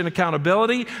need Christian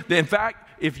accountability. In fact,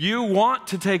 if you want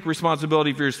to take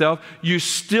responsibility for yourself, you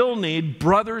still need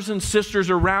brothers and sisters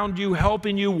around you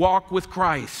helping you walk with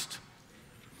Christ.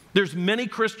 There's many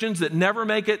Christians that never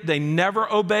make it. They never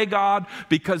obey God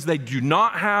because they do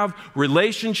not have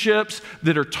relationships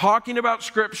that are talking about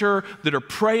Scripture, that are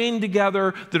praying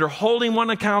together, that are holding one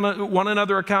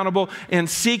another accountable and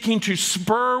seeking to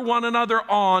spur one another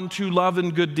on to love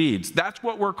and good deeds. That's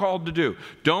what we're called to do.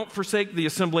 Don't forsake the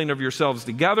assembling of yourselves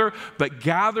together, but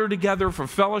gather together for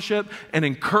fellowship and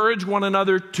encourage one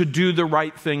another to do the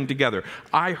right thing together.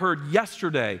 I heard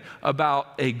yesterday about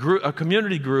a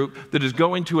community group that is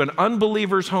going to an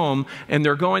unbeliever's home, and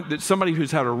they're going, somebody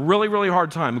who's had a really, really hard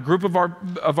time. A group of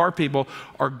our people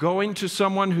are going to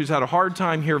someone who's had a hard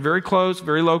time here, very close,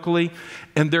 very locally,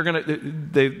 and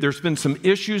there's been some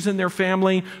issues in their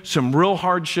family, some real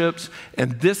hardships,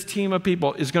 and this team of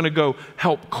people is going to go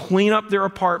help clean up their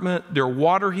apartment. Their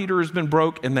water heater has been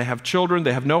broke, and they have children.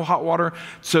 They have no hot water.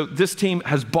 So this team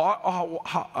has bought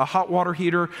a hot water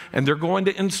heater, and they're going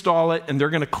to install it, and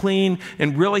they're going to clean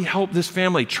and really help this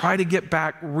family try to get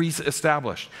back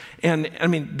reestablished. And I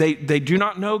mean, they do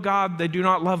not know God. They do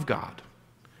not love God.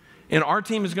 And our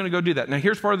team is going to go do that. Now,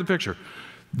 here's part of the picture.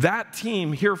 That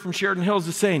team here from Sheridan Hills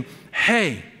is saying,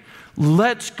 hey,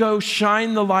 let's go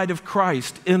shine the light of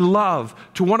Christ in love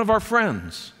to one of our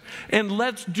friends. And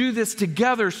let's do this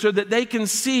together so that they can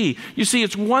see. You see,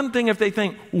 it's one thing if they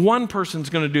think one person's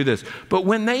going to do this. But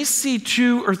when they see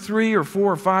 2 or 3 or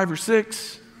 4 or 5 or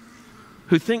 6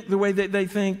 who think the way that they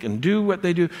think and do what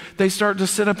they do, they start to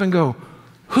sit up and go,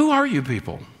 who are you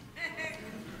people?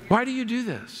 Why do you do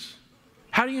this?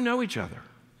 How do you know each other?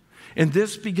 And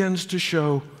this begins to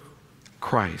show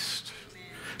Christ.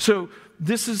 So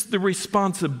this is the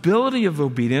responsibility of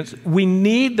obedience. We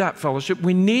need that fellowship.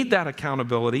 We need that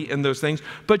accountability in those things,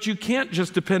 but you can't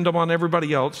just depend upon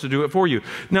everybody else to do it for you.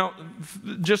 Now,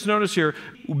 just notice here,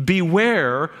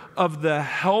 beware of the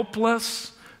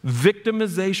helpless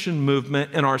victimization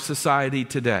movement in our society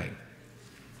today.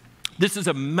 This is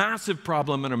a massive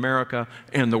problem in America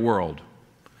and the world.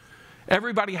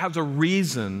 Everybody has a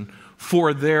reason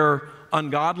for their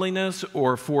ungodliness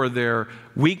or for their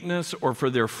weakness or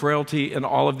for their frailty and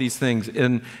all of these things.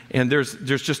 And there's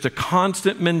just a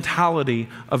constant mentality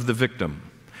of the victim.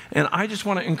 And I just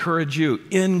want to encourage you,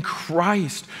 in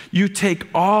Christ, you take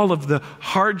all of the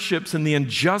hardships and the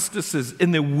injustices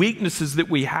and the weaknesses that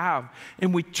we have,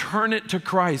 and we turn it to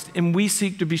Christ, and we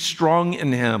seek to be strong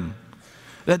in Him.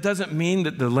 That doesn't mean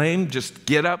that the lame just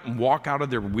get up and walk out of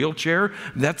their wheelchair.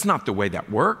 That's not the way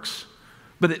that works.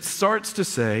 But it starts to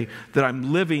say that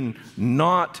I'm living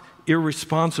not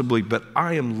irresponsibly, but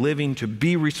I am living to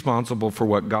be responsible for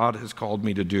what God has called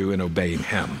me to do and obeying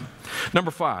Him.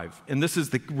 Number 5, and this is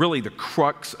really the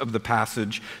crux of the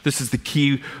passage. This is the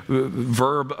key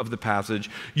verb of the passage.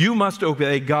 You must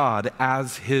obey God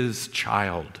as His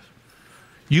child.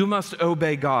 You must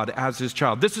obey God as His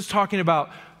child. This is talking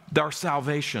about our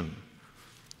salvation.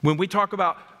 When we talk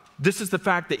about, this is the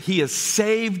fact that He has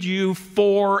saved you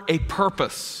for a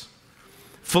purpose.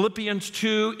 Philippians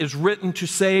 2 is written to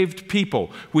saved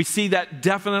people. We see that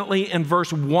definitely in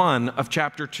verse 1 of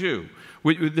chapter 2.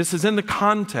 This is in the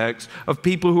context of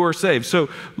people who are saved. So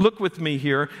look with me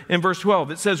here in verse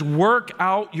 12. It says, work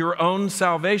out your own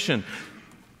salvation.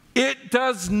 It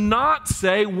does not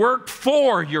say work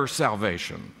for your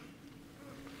salvation.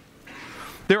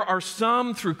 There are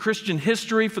some through Christian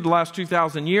history for the last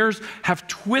 2,000 years have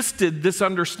twisted this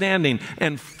understanding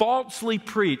and falsely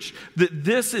preached that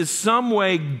this is some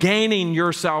way gaining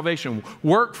your salvation.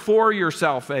 Work for your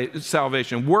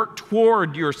salvation. Work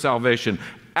toward your salvation.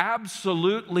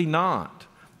 Absolutely not.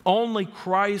 Only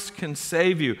Christ can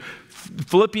save you.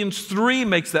 Philippians 3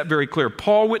 makes that very clear.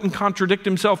 Paul wouldn't contradict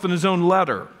himself in his own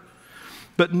letter.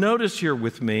 But notice here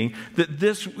with me that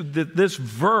this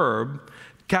verb,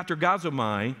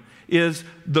 katergazomai, is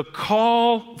the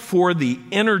call for the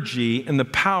energy and the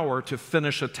power to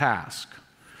finish a task.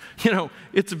 You know,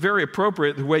 it's very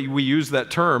appropriate the way we use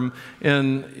that term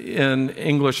in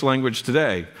English language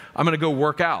today. I'm going to go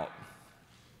work out,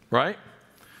 right?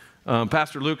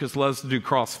 Pastor Lucas loves to do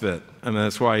CrossFit, and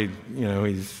that's why,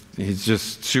 he's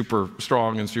just super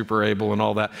strong and super able and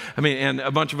all that. I mean, and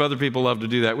a bunch of other people love to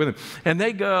do that with him. And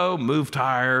they go move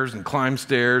tires and climb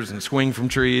stairs and swing from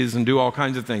trees and do all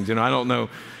kinds of things. I don't know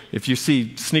if you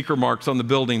see sneaker marks on the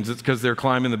buildings, it's because they're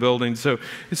climbing the buildings.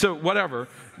 So whatever.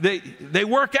 They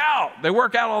work out. They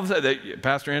work out all the time.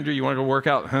 Pastor Andrew, you want to go work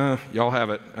out? Huh? Y'all have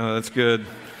it. That's good.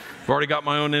 I've already got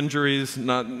my own injuries.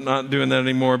 Not doing that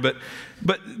anymore. But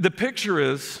the picture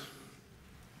is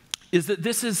that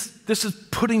this is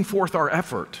putting forth our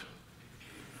effort.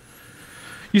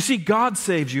 You see, God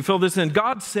saves you. Fill this in.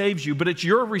 God saves you, but it's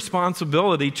your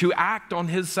responsibility to act on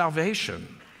His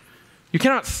salvation. You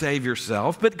cannot save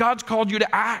yourself, but God's called you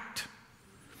to act.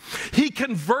 He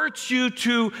converts you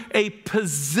to a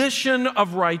position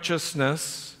of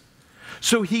righteousness,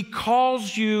 so He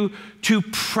calls you to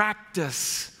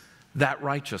practice that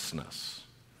righteousness.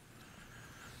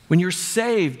 When you're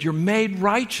saved, you're made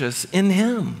righteous in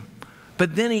Him.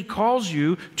 But then He calls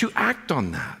you to act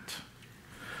on that.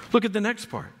 Look at the next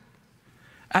part.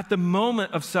 At the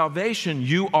moment of salvation,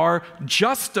 you are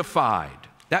justified.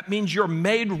 That means you're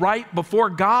made right before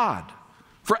God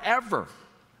forever.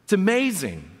 It's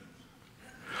amazing.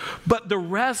 But the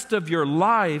rest of your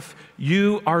life,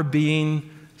 you are being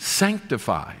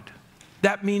sanctified.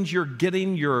 That means you're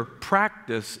getting your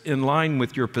practice in line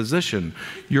with your position.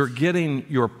 You're getting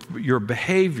your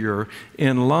behavior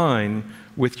in line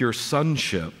with your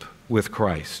sonship with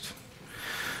Christ.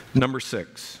 Number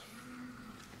 6,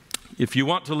 if you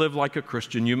want to live like a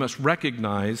Christian, you must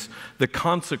recognize the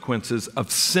consequences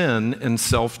of sin and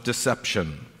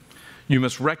self-deception. You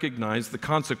must recognize the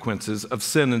consequences of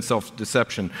sin and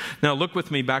self-deception. Now look with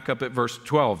me back up at verse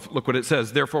 12. Look what it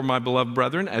says. Therefore, my beloved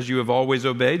brethren, as you have always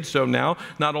obeyed, so now,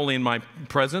 not only in my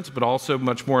presence, but also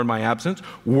much more in my absence,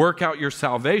 work out your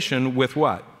salvation with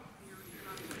what?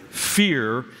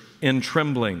 Fear and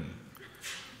trembling.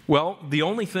 Well, the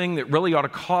only thing that really ought to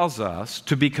cause us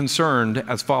to be concerned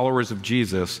as followers of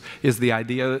Jesus is the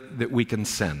idea that we can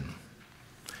sin,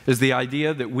 is the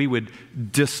idea that we would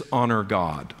dishonor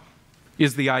God,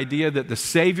 is the idea that the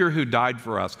Savior who died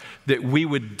for us, that we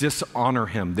would dishonor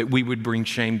Him, that we would bring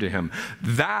shame to Him.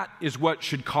 That is what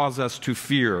should cause us to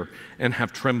fear and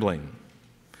have trembling.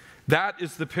 That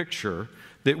is the picture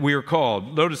that we are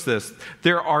called. Notice this.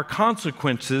 There are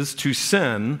consequences to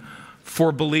sin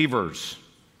for believers.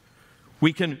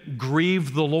 We can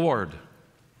grieve the Lord.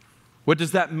 What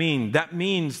does that mean? That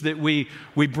means that we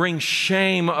bring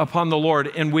shame upon the Lord,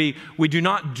 and we do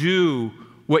not do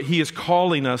what He is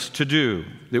calling us to do,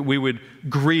 that we would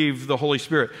grieve the Holy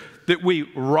Spirit, that we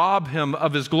rob Him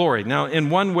of His glory. Now, in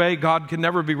one way, God can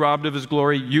never be robbed of His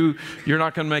glory. You're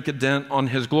not going to make a dent on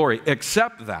His glory,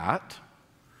 except that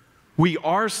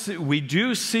we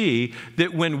do see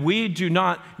that when we do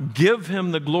not give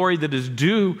Him the glory that is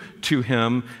due to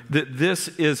Him, that this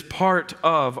is part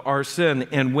of our sin.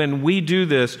 And when we do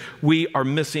this, we are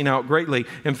missing out greatly.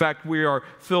 In fact, we are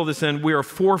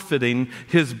forfeiting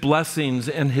His blessings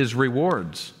and His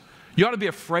rewards. You ought to be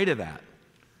afraid of that.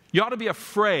 You ought to be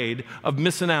afraid of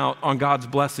missing out on God's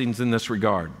blessings in this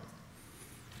regard.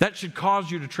 That should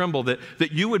cause you to tremble, that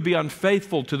you would be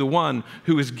unfaithful to the one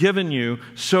who has given you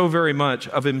so very much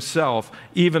of Himself,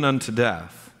 even unto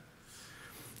death.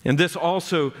 And this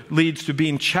also leads to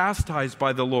being chastised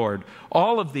by the Lord.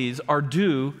 All of these are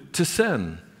due to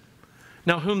sin.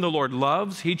 Now, whom the Lord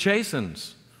loves, He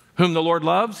chastens. Whom the Lord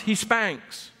loves, He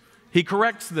spanks. He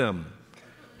corrects them.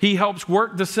 He helps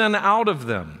work the sin out of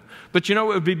them. But it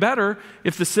would be better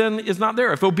if the sin is not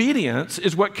there, if obedience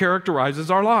is what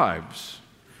characterizes our lives.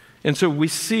 And so we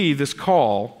see this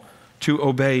call to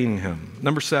obeying him.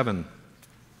 Number 7,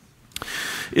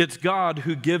 it's God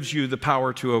who gives you the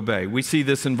power to obey. We see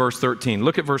this in verse 13.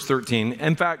 Look at verse 13.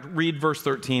 In fact, read verse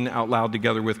 13 out loud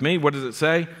together with me. What does it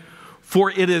say?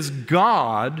 For it is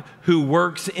God who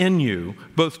works in you,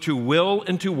 both to will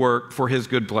and to work for his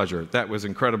good pleasure. That was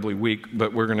incredibly weak,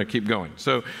 but we're going to keep going.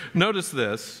 So notice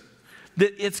this,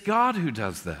 that it's God who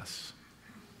does this.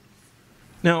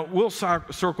 Now, we'll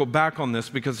circle back on this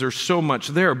because there's so much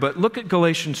there, but look at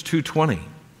Galatians 2:20.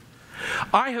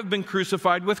 I have been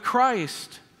crucified with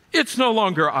Christ. It's no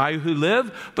longer I who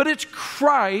live, but it's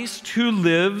Christ who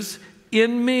lives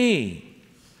in me.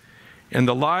 And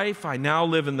the life I now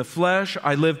live in the flesh,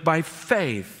 I live by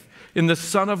faith in the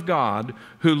Son of God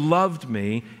who loved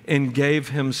me and gave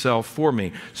himself for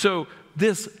me. So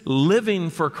this living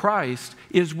for Christ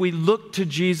is we look to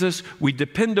Jesus, we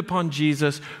depend upon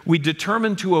Jesus, we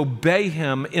determine to obey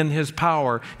him in his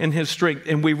power and his strength,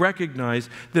 and we recognize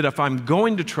that if I'm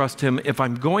going to trust him, if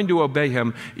I'm going to obey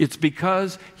him, it's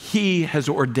because he has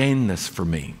ordained this for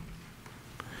me.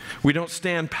 We don't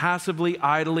stand passively,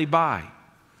 idly by.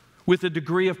 With a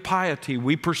degree of piety,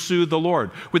 we pursue the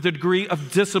Lord. With a degree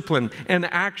of discipline and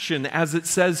action, as it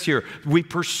says here, we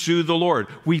pursue the Lord.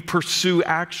 We pursue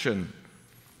action.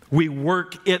 We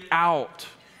work it out.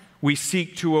 We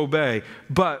seek to obey.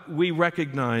 But we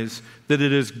recognize that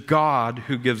it is God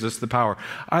who gives us the power.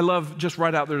 I love, just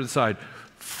right out there to the side,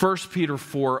 1 Peter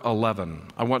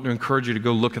 4:11. I want to encourage you to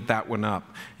go look at that one up.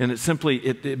 And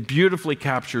it beautifully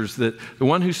captures that the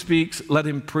one who speaks, let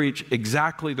him preach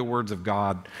exactly the words of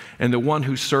God. And the one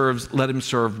who serves, let him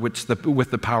serve with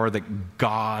the power that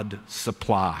God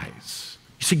supplies.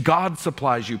 You see, God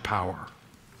supplies you power.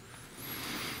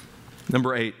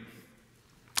 Number 8,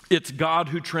 it's God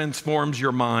who transforms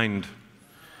your mind.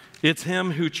 It's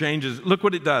him who changes. Look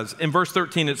what it does. In verse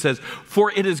 13 it says,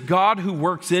 for it is God who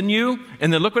works in you.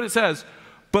 And then look what it says,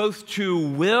 both to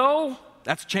will,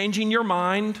 that's changing your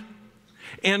mind,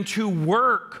 and to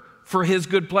work for his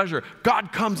good pleasure.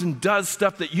 God comes and does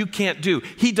stuff that you can't do.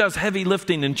 He does heavy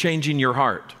lifting and changing your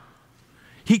heart.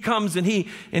 He comes and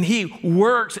he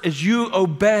works as you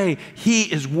obey. He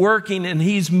is working and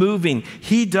he's moving.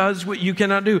 He does what you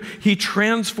cannot do. He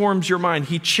transforms your mind.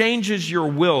 He changes your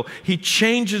will. He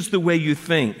changes the way you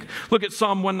think. Look at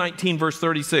Psalm 119, verse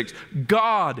 36.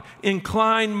 God,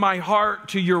 incline my heart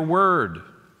to your word.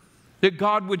 That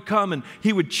God would come and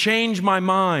he would change my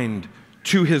mind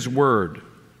to his word.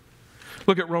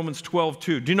 Look at Romans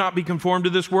 12:2. Do not be conformed to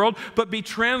this world, but be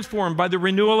transformed by the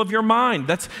renewal of your mind.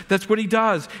 That's what he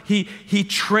does. He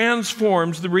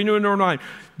transforms the renewing of your mind.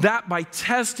 That by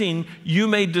testing, you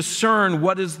may discern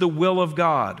what is the will of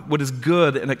God, what is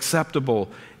good and acceptable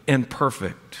and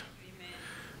perfect. Amen.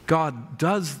 God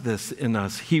does this in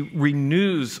us. He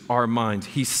renews our minds.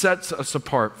 He sets us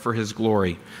apart for his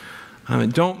glory.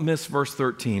 Don't miss verse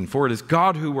 13. For it is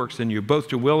God who works in you, both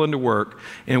to will and to work.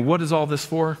 And what is all this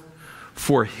for?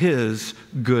 For his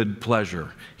good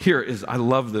pleasure. I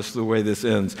love this, the way this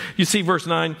ends. You see verse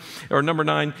 9, or number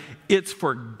 9, it's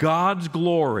for God's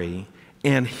glory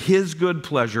and his good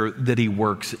pleasure that he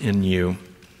works in you.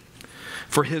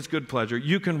 For his good pleasure,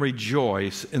 you can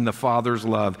rejoice in the Father's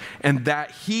love and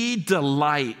that he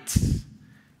delights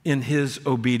in his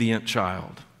obedient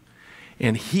child.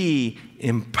 And he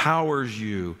empowers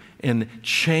you and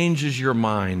changes your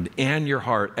mind and your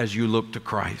heart as you look to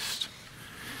Christ.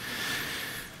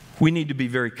 We need to be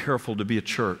very careful to be a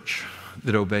church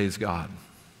that obeys God.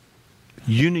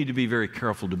 You need to be very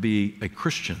careful to be a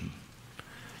Christian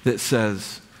that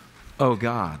says, oh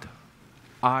God,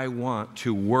 I want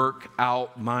to work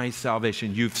out my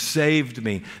salvation. You've saved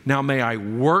me. Now may I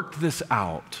work this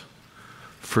out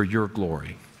for your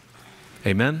glory.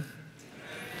 Amen?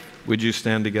 Would you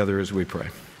stand together as we pray?